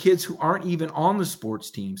have some kids who aren't even on the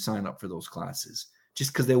sports team sign up for those classes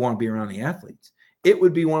just because they want to be around the athletes. It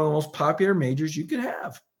would be one of the most popular majors you could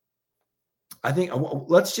have. I think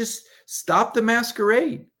let's just stop the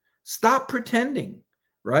masquerade. Stop pretending,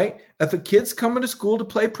 right? If a kid's coming to school to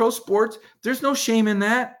play pro sports, there's no shame in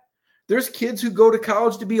that. There's kids who go to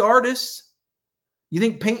college to be artists. You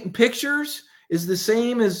think painting pictures is the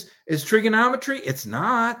same as trigonometry? It's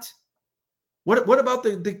not. What about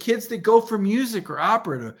the kids that go for music or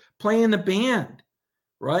opera to play in the band,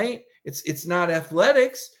 right? It's not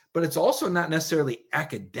athletics, but it's also not necessarily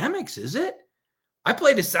academics, is it? I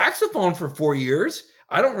played a saxophone for 4 years.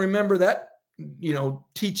 I don't remember that,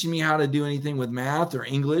 teaching me how to do anything with math or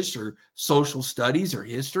English or social studies or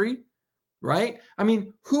history, right? I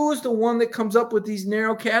mean, who is the one that comes up with these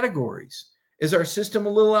narrow categories? Is our system a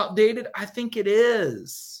little outdated? I think it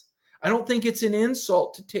is. I don't think it's an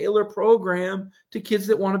insult to tailor a program to kids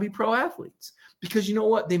that want to be pro athletes, because you know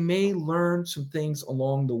what? They may learn some things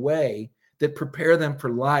along the way that prepare them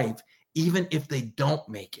for life, even if they don't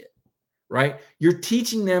make it. Right? You're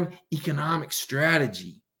teaching them economic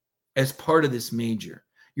strategy as part of this major.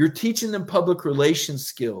 You're teaching them public relations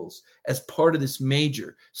skills as part of this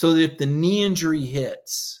major, so that if the knee injury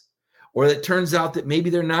hits, or it turns out that maybe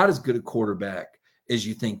they're not as good a quarterback as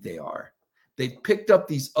you think they are, they've picked up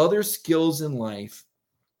these other skills in life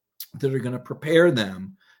that are going to prepare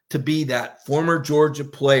them to be that former Georgia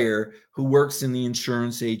player who works in the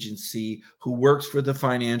insurance agency, who works for the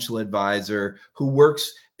financial advisor, who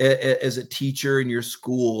works as a teacher in your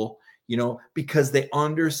school, because they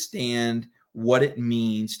understand what it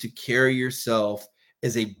means to carry yourself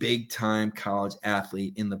as a big time college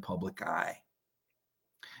athlete in the public eye.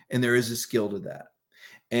 And there is a skill to that.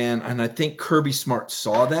 And I think Kirby Smart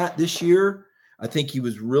saw that this year. I think he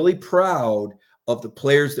was really proud of the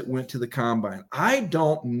players that went to the combine. I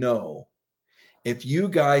don't know if you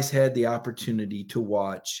guys had the opportunity to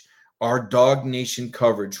watch our Dog Nation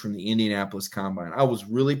coverage from the Indianapolis Combine. I was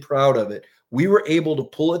really proud of it. We were able to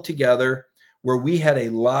pull it together where we had a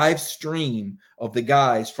live stream of the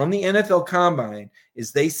guys from the NFL Combine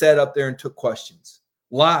as they sat up there and took questions.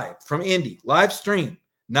 Live from Indy, live stream,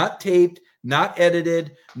 not taped, not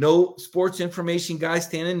edited, no sports information guy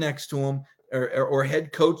standing next to them or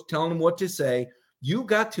head coach telling them what to say. You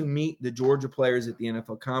got to meet the Georgia players at the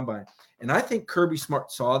NFL Combine. And I think Kirby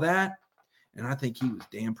Smart saw that, and I think he was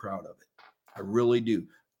damn proud of it. I really do.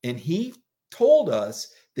 And he told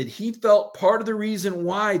us that he felt part of the reason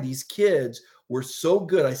why these kids were so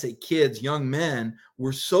good, I say kids, young men,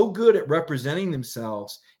 were so good at representing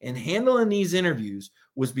themselves and handling these interviews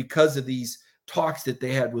was because of these talks that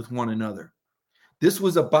they had with one another. This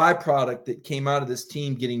was a byproduct that came out of this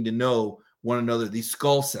team getting to know one another, these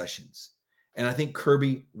skull sessions. And I think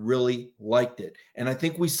Kirby really liked it. And I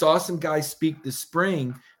think we saw some guys speak this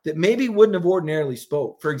spring that maybe wouldn't have ordinarily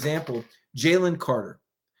spoke. For example, Jalen Carter.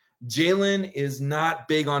 Jalen is not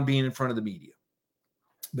big on being in front of the media.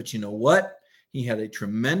 But you know what? He had a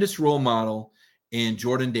tremendous role model in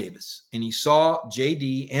Jordan Davis. And he saw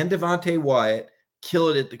JD and Devontae Wyatt kill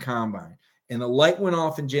it at the combine. And the light went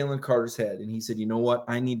off in Jalen Carter's head. And he said, you know what?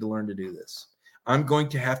 I need to learn to do this. I'm going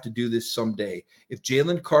to have to do this someday. If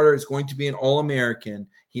Jalen Carter is going to be an All-American,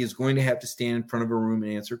 he is going to have to stand in front of a room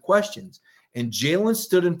and answer questions. And Jalen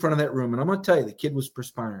stood in front of that room. And I'm going to tell you, the kid was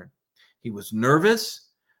perspiring. He was nervous,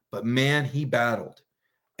 but man, he battled.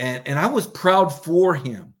 And I was proud for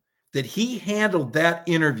him that he handled that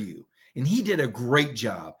interview. And he did a great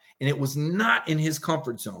job. And it was not in his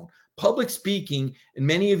comfort zone. Public speaking, and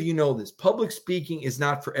many of you know this, public speaking is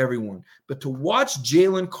not for everyone. But to watch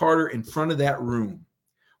Jalen Carter in front of that room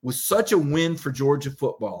was such a win for Georgia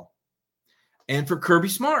football and for Kirby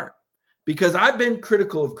Smart. Because I've been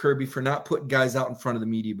critical of Kirby for not putting guys out in front of the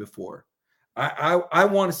media before. I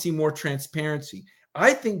want to see more transparency.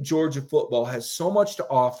 I think Georgia football has so much to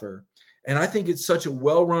offer, and I think it's such a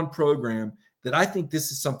well-run program that I think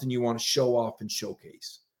this is something you want to show off and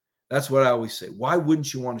showcase. That's what I always say. Why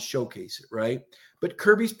wouldn't you want to showcase it, right? But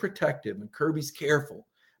Kirby's protective and Kirby's careful.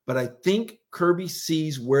 But I think Kirby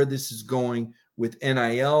sees where this is going with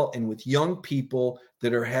NIL and with young people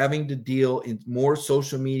that are having to deal in more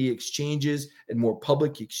social media exchanges and more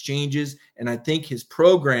public exchanges. And I think his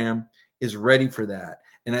program is ready for that.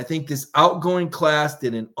 And I think this outgoing class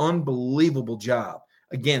did an unbelievable job.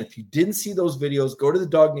 Again, if you didn't see those videos, go to the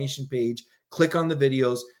Dog Nation page, click on the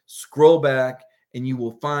videos, scroll back, and you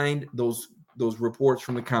will find those reports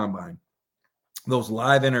from the combine, those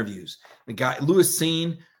live interviews. The guy, Lewis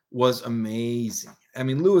Seen, was amazing. I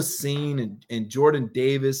mean, Lewis Seen and Jordan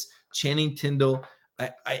Davis, Channing Tindall,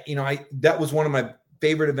 that was one of my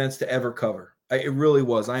favorite events to ever cover. It really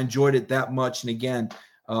was. I enjoyed it that much. And again,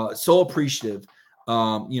 so appreciative.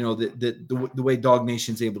 The way Dog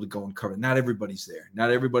Nation's able to go and cover it. Not everybody's there.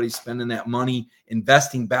 Not everybody's spending that money,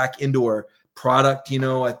 investing back into our product.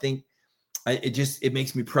 I think it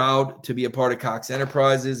makes me proud to be a part of Cox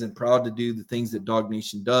Enterprises and proud to do the things that Dog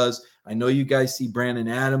Nation does. I know you guys see Brandon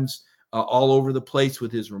Adams all over the place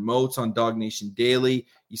with his remotes on Dog Nation Daily.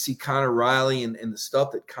 You see Connor Riley and the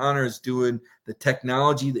stuff that Connor is doing, the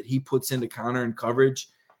technology that he puts into Connor and coverage.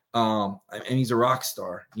 And he's a rock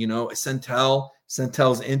star.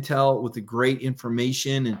 Centel's intel with the great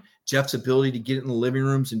information and Jeff's ability to get in the living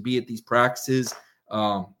rooms and be at these practices,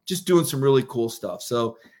 just doing some really cool stuff.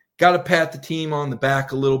 So got to pat the team on the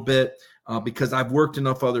back a little bit because I've worked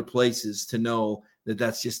enough other places to know that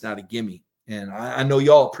that's just not a gimme. And I know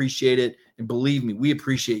y'all appreciate it. And believe me, we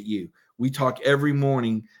appreciate you. We talk every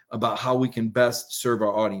morning about how we can best serve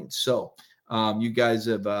our audience. So you guys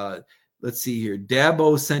have let's see here.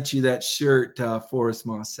 Dabo sent you that shirt, Forrest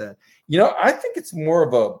Moss said. I think it's more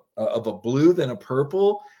of a blue than a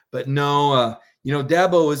purple, but no,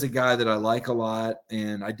 Dabo is a guy that I like a lot.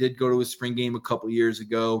 And I did go to a spring game a couple years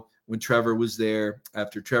ago when Trevor was there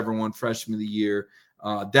after Trevor won Freshman of the Year.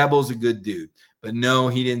 Dabo's a good dude, but no,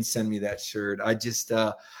 he didn't send me that shirt. I just,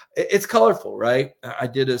 it's colorful, right? I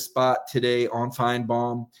did a spot today on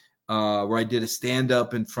Feinbaum where I did a stand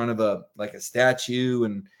up in front of a statue.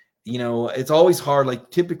 And, it's always hard.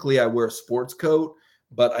 Like typically I wear a sports coat,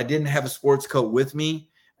 but I didn't have a sports coat with me.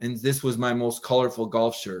 And this was my most colorful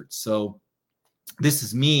golf shirt. So this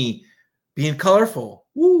is me being colorful.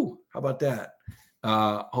 Woo. How about that?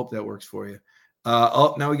 Hope that works for you.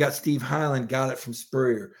 Now we got Steve Highland, got it from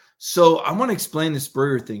Spurrier. So I want to explain the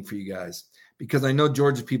Spurrier thing for you guys, because I know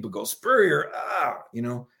Georgia people go, Spurrier,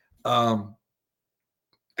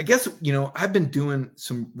 I guess, I've been doing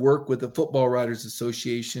some work with the Football Writers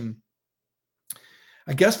Association,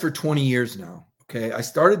 I guess for 20 years now. Okay. I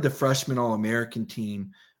started the freshman All-American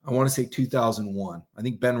team. I want to say 2001. I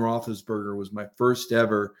think Ben Roethlisberger was my first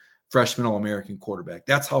ever freshman All-American quarterback.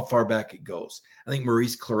 That's how far back it goes. I think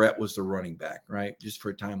Maurice Clarett was the running back, right? Just for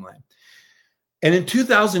a timeline. And in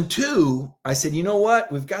 2002, I said, you know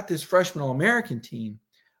what? We've got this freshman All-American team.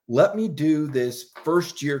 Let me do this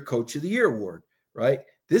first year Coach of the Year award, right?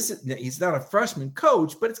 He's not a freshman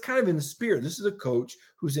coach, but it's kind of in the spirit. This is a coach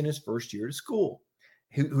who's in his first year to school,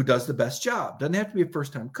 who does the best job. Doesn't have to be a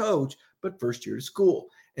first-time coach, but first year to school.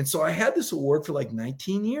 And so I had this award for like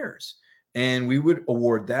 19 years. And we would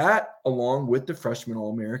award that along with the freshman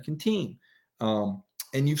All-American team. And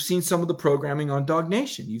you've seen some of the programming on Dog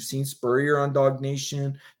Nation. You've seen Spurrier on Dog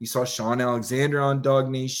Nation. You saw Sean Alexander on Dog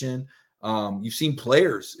Nation. You've seen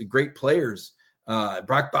players, great players.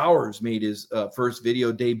 Brock Bowers made his first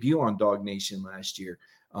video debut on Dog Nation last year.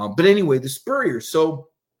 But anyway, the Spurrier. So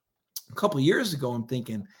a couple of years ago, I'm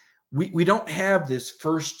thinking we don't have this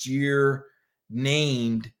first year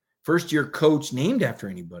coach named after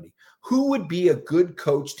anybody. Who would be a good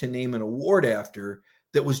coach to name an award after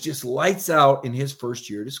that was just lights out in his first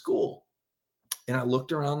year to school? And I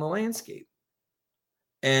looked around the landscape.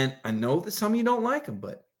 And I know that some of you don't like him,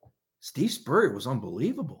 but Steve Spurrier was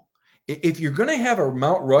unbelievable. If you're going to have a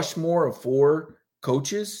Mount Rushmore of 4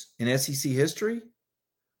 coaches in SEC history,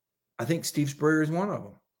 I think Steve Spurrier is one of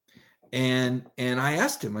them. And I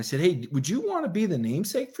asked him, I said, hey, would you want to be the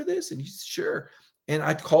namesake for this? And he said, sure. And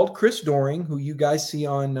I called Chris Doring, who you guys see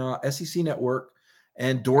on SEC Network,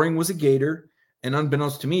 and Doring was a Gator. And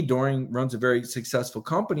unbeknownst to me, Doring runs a very successful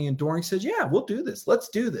company. And Doring said, yeah, we'll do this. Let's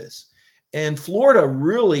do this. And Florida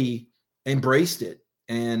really embraced it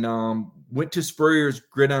and went to Spurrier's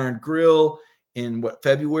Gridiron Grill in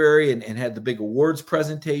February and had the big awards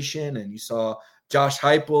presentation. And you saw Josh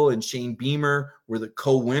Heupel and Shane Beamer were the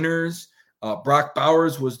co-winners. Brock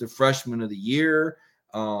Bowers was the freshman of the year.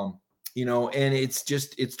 And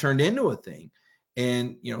it's turned into a thing.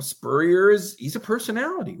 And, Spurrier he's a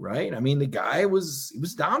personality, right? I mean, the guy was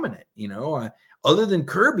dominant, other than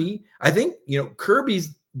Kirby. I think,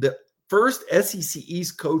 Kirby's the first SEC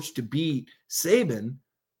East coach to beat Saban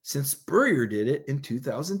since Spurrier did it in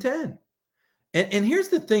 2010. And here's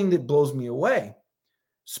the thing that blows me away.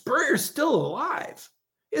 Spurrier's still alive.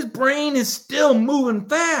 His brain is still moving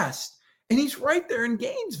fast, and he's right there in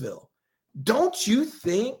Gainesville. Don't you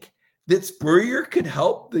think that Spurrier could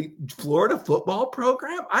help the Florida football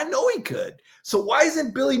program? I know he could. So why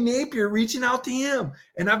isn't Billy Napier reaching out to him?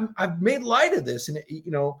 And I've made light of this, and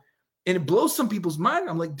it blows some people's mind.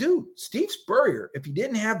 I'm like, dude, Steve Spurrier, if he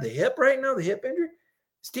didn't have the hip right now, the hip injury,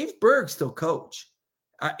 Steve Spurrier still coach.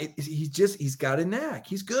 He's got a knack.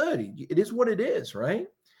 He's good. It is what it is, right?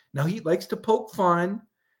 Now he likes to poke fun.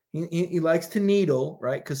 He likes to needle,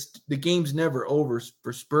 right? Because the game's never over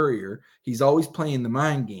for Spurrier. He's always playing the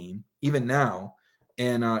mind game, even now,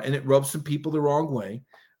 and it rubs some people the wrong way.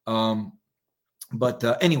 But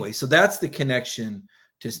anyway, so that's the connection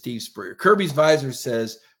to Steve Spurrier. Kirby's visor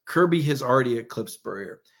says Kirby has already eclipsed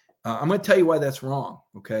Spurrier. I'm going to tell you why that's wrong.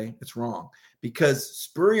 Okay, it's wrong because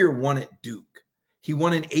Spurrier won at Duke. He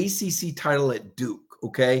won an ACC title at Duke.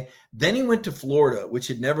 Okay, then he went to Florida, which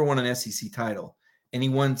had never won an SEC title. And he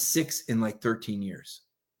won 6 in like 13 years.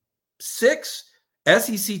 6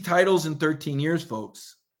 SEC titles in 13 years,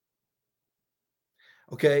 folks.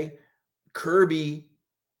 Okay. Kirby,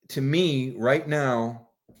 to me, right now,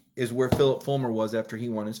 is where Philip Fulmer was after he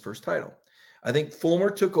won his first title. I think Fulmer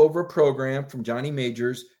took over a program from Johnny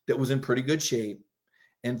Majors that was in pretty good shape,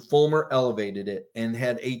 and Fulmer elevated it and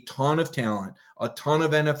had a ton of talent, a ton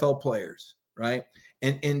of NFL players, right?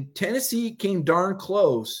 And Tennessee came darn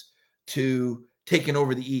close to taking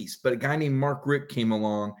over the East, but a guy named Mark Richt came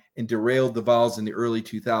along and derailed the Vols in the early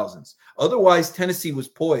 2000s. Otherwise, Tennessee was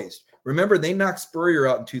poised. Remember, they knocked Spurrier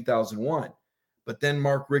out in 2001, but then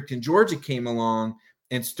Mark Richt in Georgia came along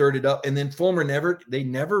and stirred it up. And then Fulmer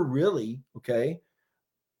never really, okay,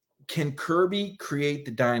 can Kirby create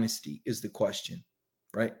the dynasty is the question,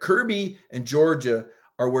 right? Kirby and Georgia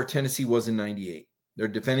are where Tennessee was in 98. They're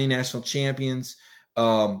defending national champions,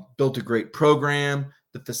 built a great program.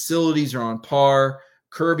 The facilities are on par.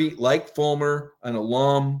 Kirby, like Fulmer, an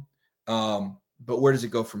alum. But where does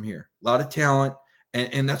it go from here? A lot of talent,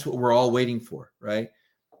 and that's what we're all waiting for, right?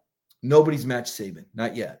 Nobody's matched Saban,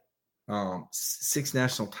 not yet. 6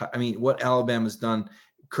 national I mean, what Alabama's done,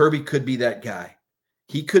 Kirby could be that guy.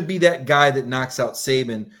 He could be that guy that knocks out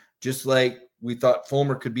Saban, just like we thought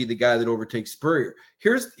Fulmer could be the guy that overtakes Spurrier.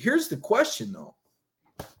 Here's the question, though.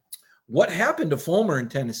 What happened to Fulmer in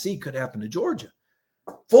Tennessee could happen to Georgia.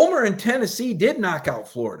 Fulmer in Tennessee did knock out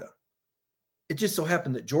Florida. It just so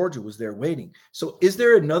happened that Georgia was there waiting. So is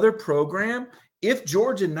there another program? If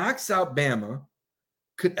Georgia knocks out Bama,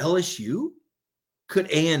 could LSU? Could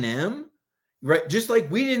A&M? Right? Just like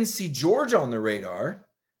we didn't see Georgia on the radar,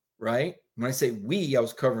 right? When I say we, I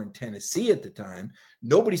was covering Tennessee at the time.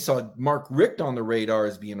 Nobody saw Mark Richt on the radar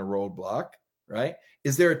as being a roadblock, right?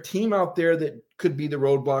 Is there a team out there that could be the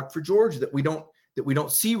roadblock for Georgia that we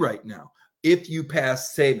don't see right now? If you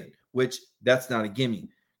pass Saban, which that's not a gimme,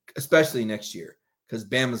 especially next year, because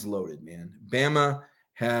Bama's loaded, man. Bama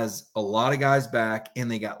has a lot of guys back, and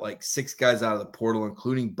they got like 6 guys out of the portal,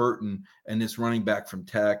 including Burton and this running back from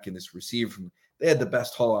Tech and this receiver from. They had the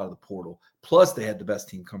best haul out of the portal. Plus, they had the best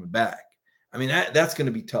team coming back. I mean, that's going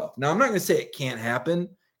to be tough. Now, I'm not going to say it can't happen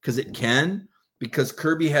because it can, because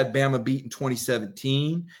Kirby had Bama beat in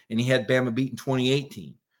 2017, and he had Bama beat in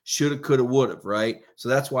 2018. Shoulda, coulda, woulda, right? So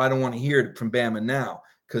that's why I don't want to hear it from Bama now,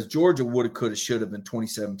 because Georgia woulda, coulda, shoulda in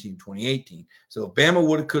 2017, 2018. So if Bama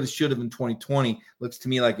woulda, coulda, shoulda in 2020, looks to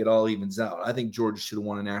me like it all evens out. I think Georgia should have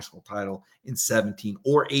won a national title in 17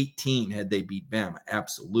 or 18 had they beat Bama.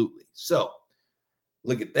 Absolutely. So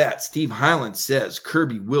look at that. Steve Highland says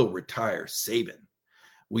Kirby will retire Saban.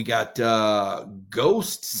 We got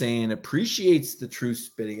Ghost saying appreciates the truth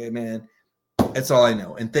spitting. Hey, man, that's all I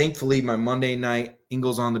know. And thankfully, my Monday night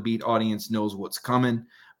Ingles on the Beat audience knows what's coming.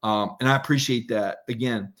 And I appreciate that.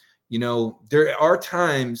 Again, there are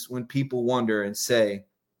times when people wonder and say,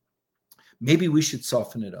 maybe we should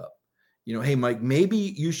soften it up. Hey, Mike, maybe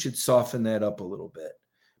you should soften that up a little bit.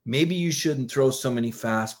 Maybe you shouldn't throw so many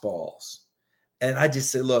fastballs. And I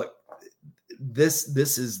just say, look, this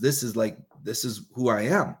is who I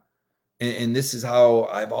am. And this is how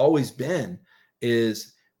I've always been,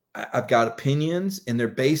 is I've got opinions, and they're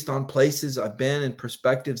based on places I've been and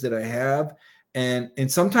perspectives that I have.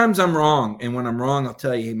 And sometimes I'm wrong. And when I'm wrong, I'll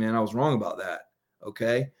tell you, hey, man, I was wrong about that.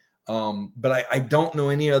 Okay. But I don't know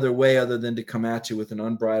any other way other than to come at you with an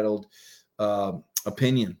unbridled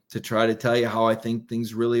opinion to try to tell you how I think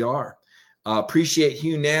things really are. Appreciate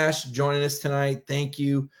Hugh Nash joining us tonight. Thank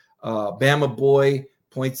you. Bama Boy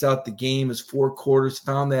points out the game is 4 quarters.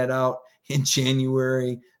 Found that out in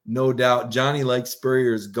January. No doubt. Johnny likes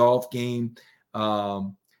Spurrier's golf game.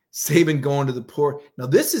 Saban going to the port. Now,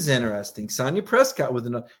 this is interesting. Sonia Prescott with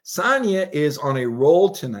another. Sonia is on a roll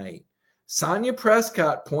tonight. Sonia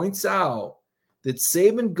Prescott points out that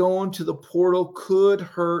Saban going to the portal could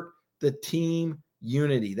hurt the team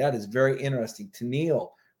unity. That is very interesting. Tennille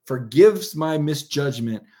forgives my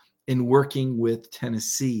misjudgment in working with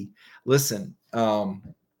Tennessee. Listen, man,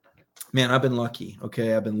 I've been lucky.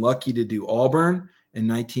 Okay, I've been lucky to do Auburn in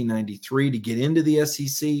 1993 to get into the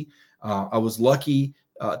SEC. I was lucky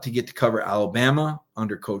to get to cover Alabama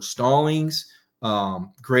under Coach Stallings.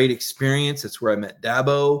 Great experience. That's where I met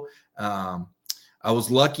Dabo. I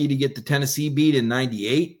was lucky to get the Tennessee beat in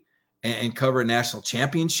 98 and cover a national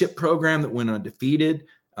championship program that went undefeated.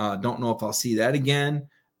 Don't know if I'll see that again.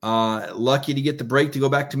 Lucky to get the break to go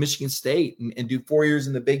back to Michigan State and do 4 years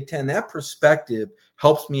in the Big Ten. That perspective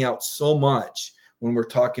helps me out so much when we're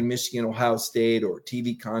talking Michigan, Ohio State, or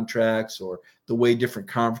TV contracts, or the way different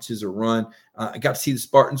conferences are run. I got to see the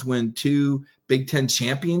Spartans win 2 Big Ten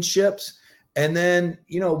championships, and then,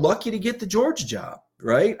 lucky to get the Georgia job,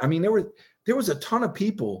 right? I mean, there was a ton of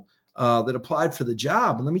people that applied for the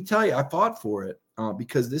job, and let me tell you, I fought for it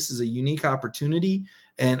because this is a unique opportunity.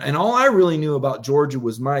 And all I really knew about Georgia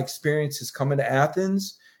was my experiences coming to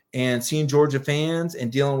Athens and seeing Georgia fans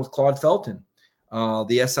and dealing with Claude Felton,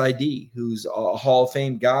 the SID, who's a Hall of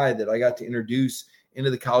Fame guy that I got to introduce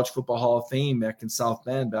into the College Football Hall of Fame back in South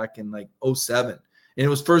Bend back in like 2007. And it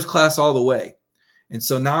was first class all the way. And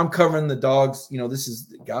so now I'm covering the Dogs. This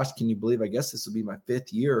is, gosh, can you believe, I guess this will be my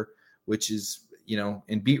 5th year, which is,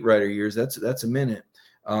 in beat writer years, that's a minute,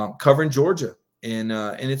 covering Georgia. And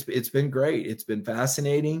it's been great. It's been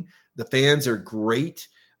fascinating. The fans are great.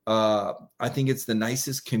 I think it's the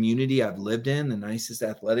nicest community I've lived in, the nicest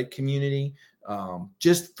athletic community,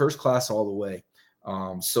 just first class all the way.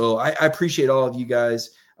 So I appreciate all of you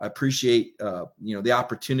guys. I appreciate, the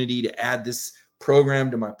opportunity to add this program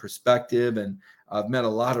to my perspective. And I've met a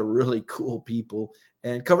lot of really cool people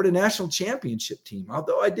and covered a national championship team.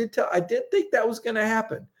 Although I did think that was going to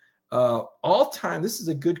happen. All time, this is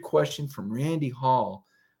a good question from Randy Hall.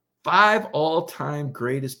 5 all-time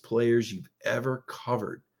greatest players you've ever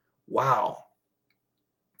covered. Wow.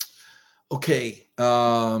 Okay,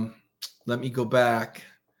 let me go back.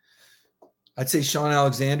 I'd say Sean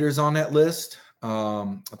Alexander is on that list.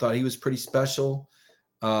 I thought he was pretty special.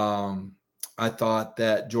 I thought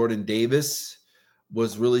that Jordan Davis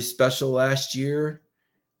was really special last year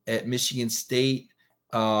at Michigan State.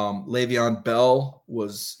 Le'Veon Bell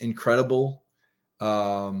was incredible.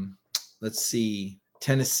 Let's see,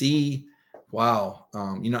 Tennessee. Wow.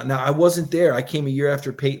 Now I wasn't there. I came a year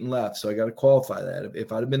after Peyton left, so I got to qualify that.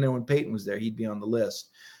 If I'd have been there when Peyton was there, he'd be on the list.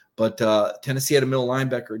 But Tennessee had a middle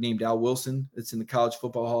linebacker named Al Wilson that's in the College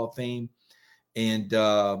Football Hall of Fame. And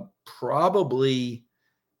probably,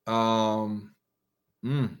 there's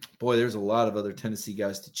a lot of other Tennessee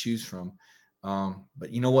guys to choose from.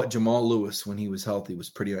 But you know what? Jamal Lewis, when he was healthy, was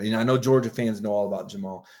pretty. I know Georgia fans know all about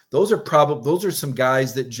Jamal. Those are some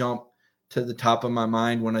guys that jump to the top of my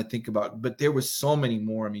mind when I think about. But there was so many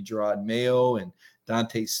more. I mean, Gerard Mayo and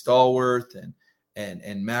Dante Stallworth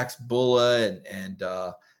and Max Bulla and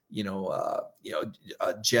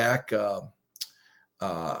Jack. Oh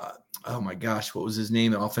my gosh, what was his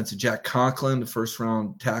name? Offensive Jack Conklin, the first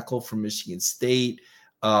round tackle from Michigan State.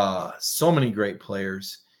 So many great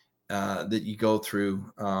players. That you go through.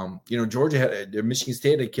 Georgia had Michigan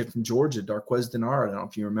State had a kid from Georgia, Darquez Denard. I don't know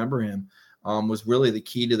if you remember him. Was really the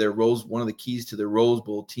key to their one of the keys to their Rose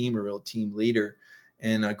Bowl team, a real team leader.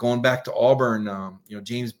 And going back to Auburn,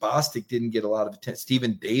 James Bostic didn't get a lot of attention.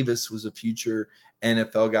 Stephen Davis was a future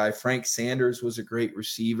NFL guy. Frank Sanders was a great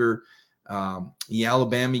receiver. The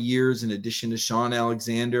Alabama years, in addition to Sean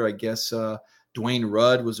Alexander, I guess Dwayne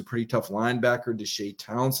Rudd was a pretty tough linebacker. Deshae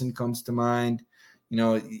Townsend comes to mind.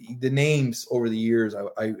 The names over the years,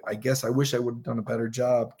 I guess I wish I would have done a better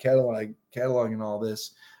job cataloging all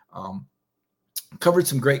this. Covered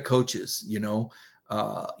some great coaches,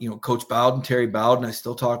 Coach Bowden, Terry Bowden. I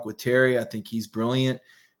still talk with Terry. I think he's brilliant.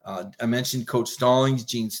 I mentioned Coach Stallings,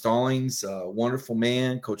 Gene Stallings, wonderful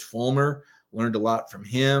man. Coach Fulmer, learned a lot from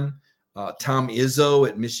him. Tom Izzo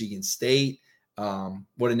at Michigan State.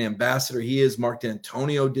 What an ambassador he is. Mark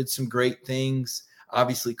D'Antonio did some great things.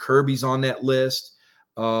 Obviously, Kirby's on that list.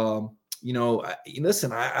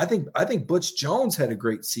 Listen, I think Butch Jones had a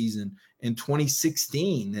great season in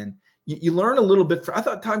 2016, and you learn a little bit. I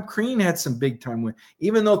thought Tom Crean had some big time win,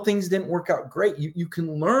 even though things didn't work out great. You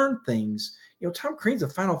can learn things. Tom Crean's a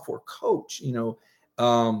Final Four coach.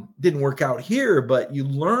 Didn't work out here, but you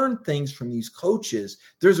learn things from these coaches.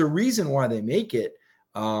 There's a reason why they make it,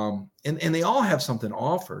 and they all have something to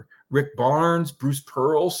offer. Rick Barnes, Bruce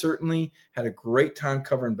Pearl certainly had a great time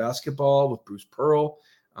covering basketball with Bruce Pearl.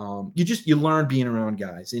 You learn being around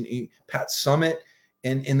guys, and Pat Summit,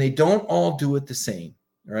 and they don't all do it the same,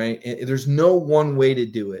 right? There's no one way to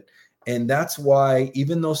do it. And that's why,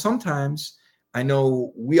 even though sometimes I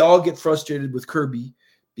know we all get frustrated with Kirby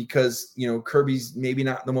because, Kirby's maybe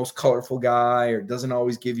not the most colorful guy or doesn't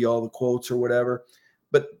always give you all the quotes or whatever,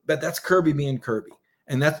 but that's Kirby being Kirby.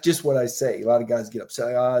 And that's just what I say. A lot of guys get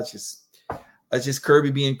upset. It's just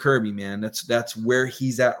Kirby being Kirby, man. That's where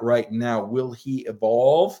he's at right now. Will he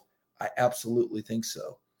evolve? I absolutely think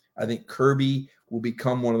so. I think Kirby will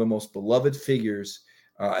become one of the most beloved figures.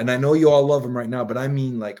 And I know you all love him right now, but I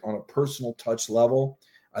mean like on a personal touch level,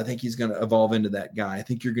 I think he's going to evolve into that guy. I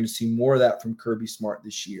think you're going to see more of that from Kirby Smart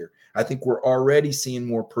this year. I think we're already seeing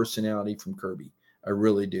more personality from Kirby. I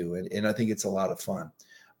really do. And I think it's a lot of fun.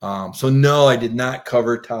 So no, I did not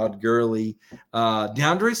cover Todd Gurley.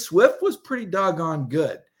 DeAndre Swift was pretty doggone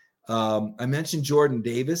good. I mentioned Jordan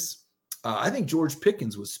Davis. I think George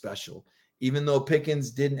Pickens was special, even though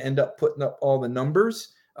Pickens didn't end up putting up all the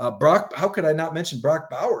numbers. How could I not mention Brock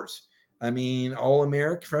Bowers? I mean,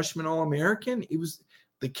 All-American, freshman All-American. It was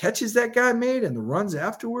the catches that guy made and the runs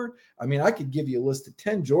afterward. I mean, I could give you a list of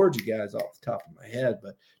 10 Georgia guys off the top of my head,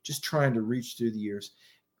 but just trying to reach through the years.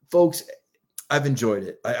 Folks, I've enjoyed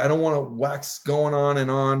it. I don't want to wax going on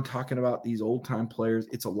and on talking about these old-time players.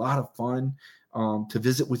 It's a lot of fun to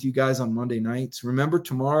visit with you guys on Monday nights. Remember,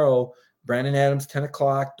 tomorrow, Brandon Adams, 10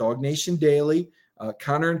 o'clock, Dog Nation Daily,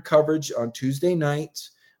 Connor and coverage on Tuesday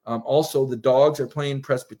nights. Also, the Dogs are playing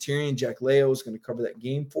Presbyterian. Jack Leo is going to cover that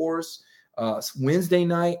game for us. Wednesday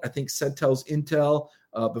night, I think Sedtel's Intel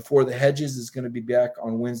Before the Hedges is going to be back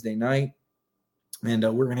on Wednesday night. And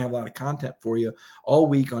we're going to have a lot of content for you all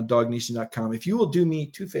week on dognation.com. If you will do me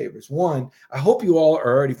two favors. One, I hope you all are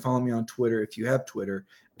already following me on Twitter, if you have Twitter,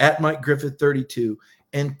 at Mike Griffith 32.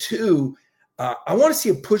 And two, I want to see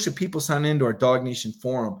a push of people sign into our Dog Nation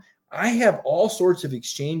forum. I have all sorts of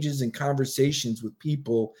exchanges and conversations with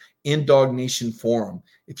people in Dog Nation forum.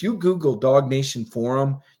 If you Google Dog Nation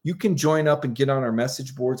forum, you can join up and get on our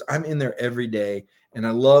message boards. I'm in there every day, and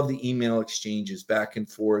I love the email exchanges back and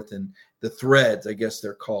forth and the threads, I guess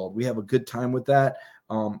they're called. We have a good time with that.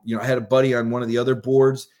 I had a buddy on one of the other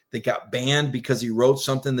boards that got banned because he wrote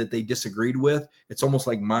something that they disagreed with. It's almost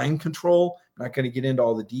like mind control. I'm not going to get into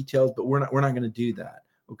all the details, but we're not going to do that.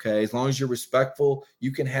 Okay, as long as you're respectful,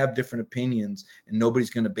 you can have different opinions, and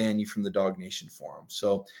nobody's going to ban you from the Dog Nation forum.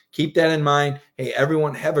 So keep that in mind. Hey,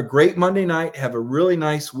 everyone, have a great Monday night. Have a really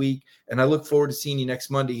nice week, and I look forward to seeing you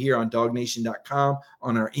next Monday here on dognation.com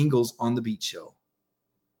on our Ingles on the Beat show.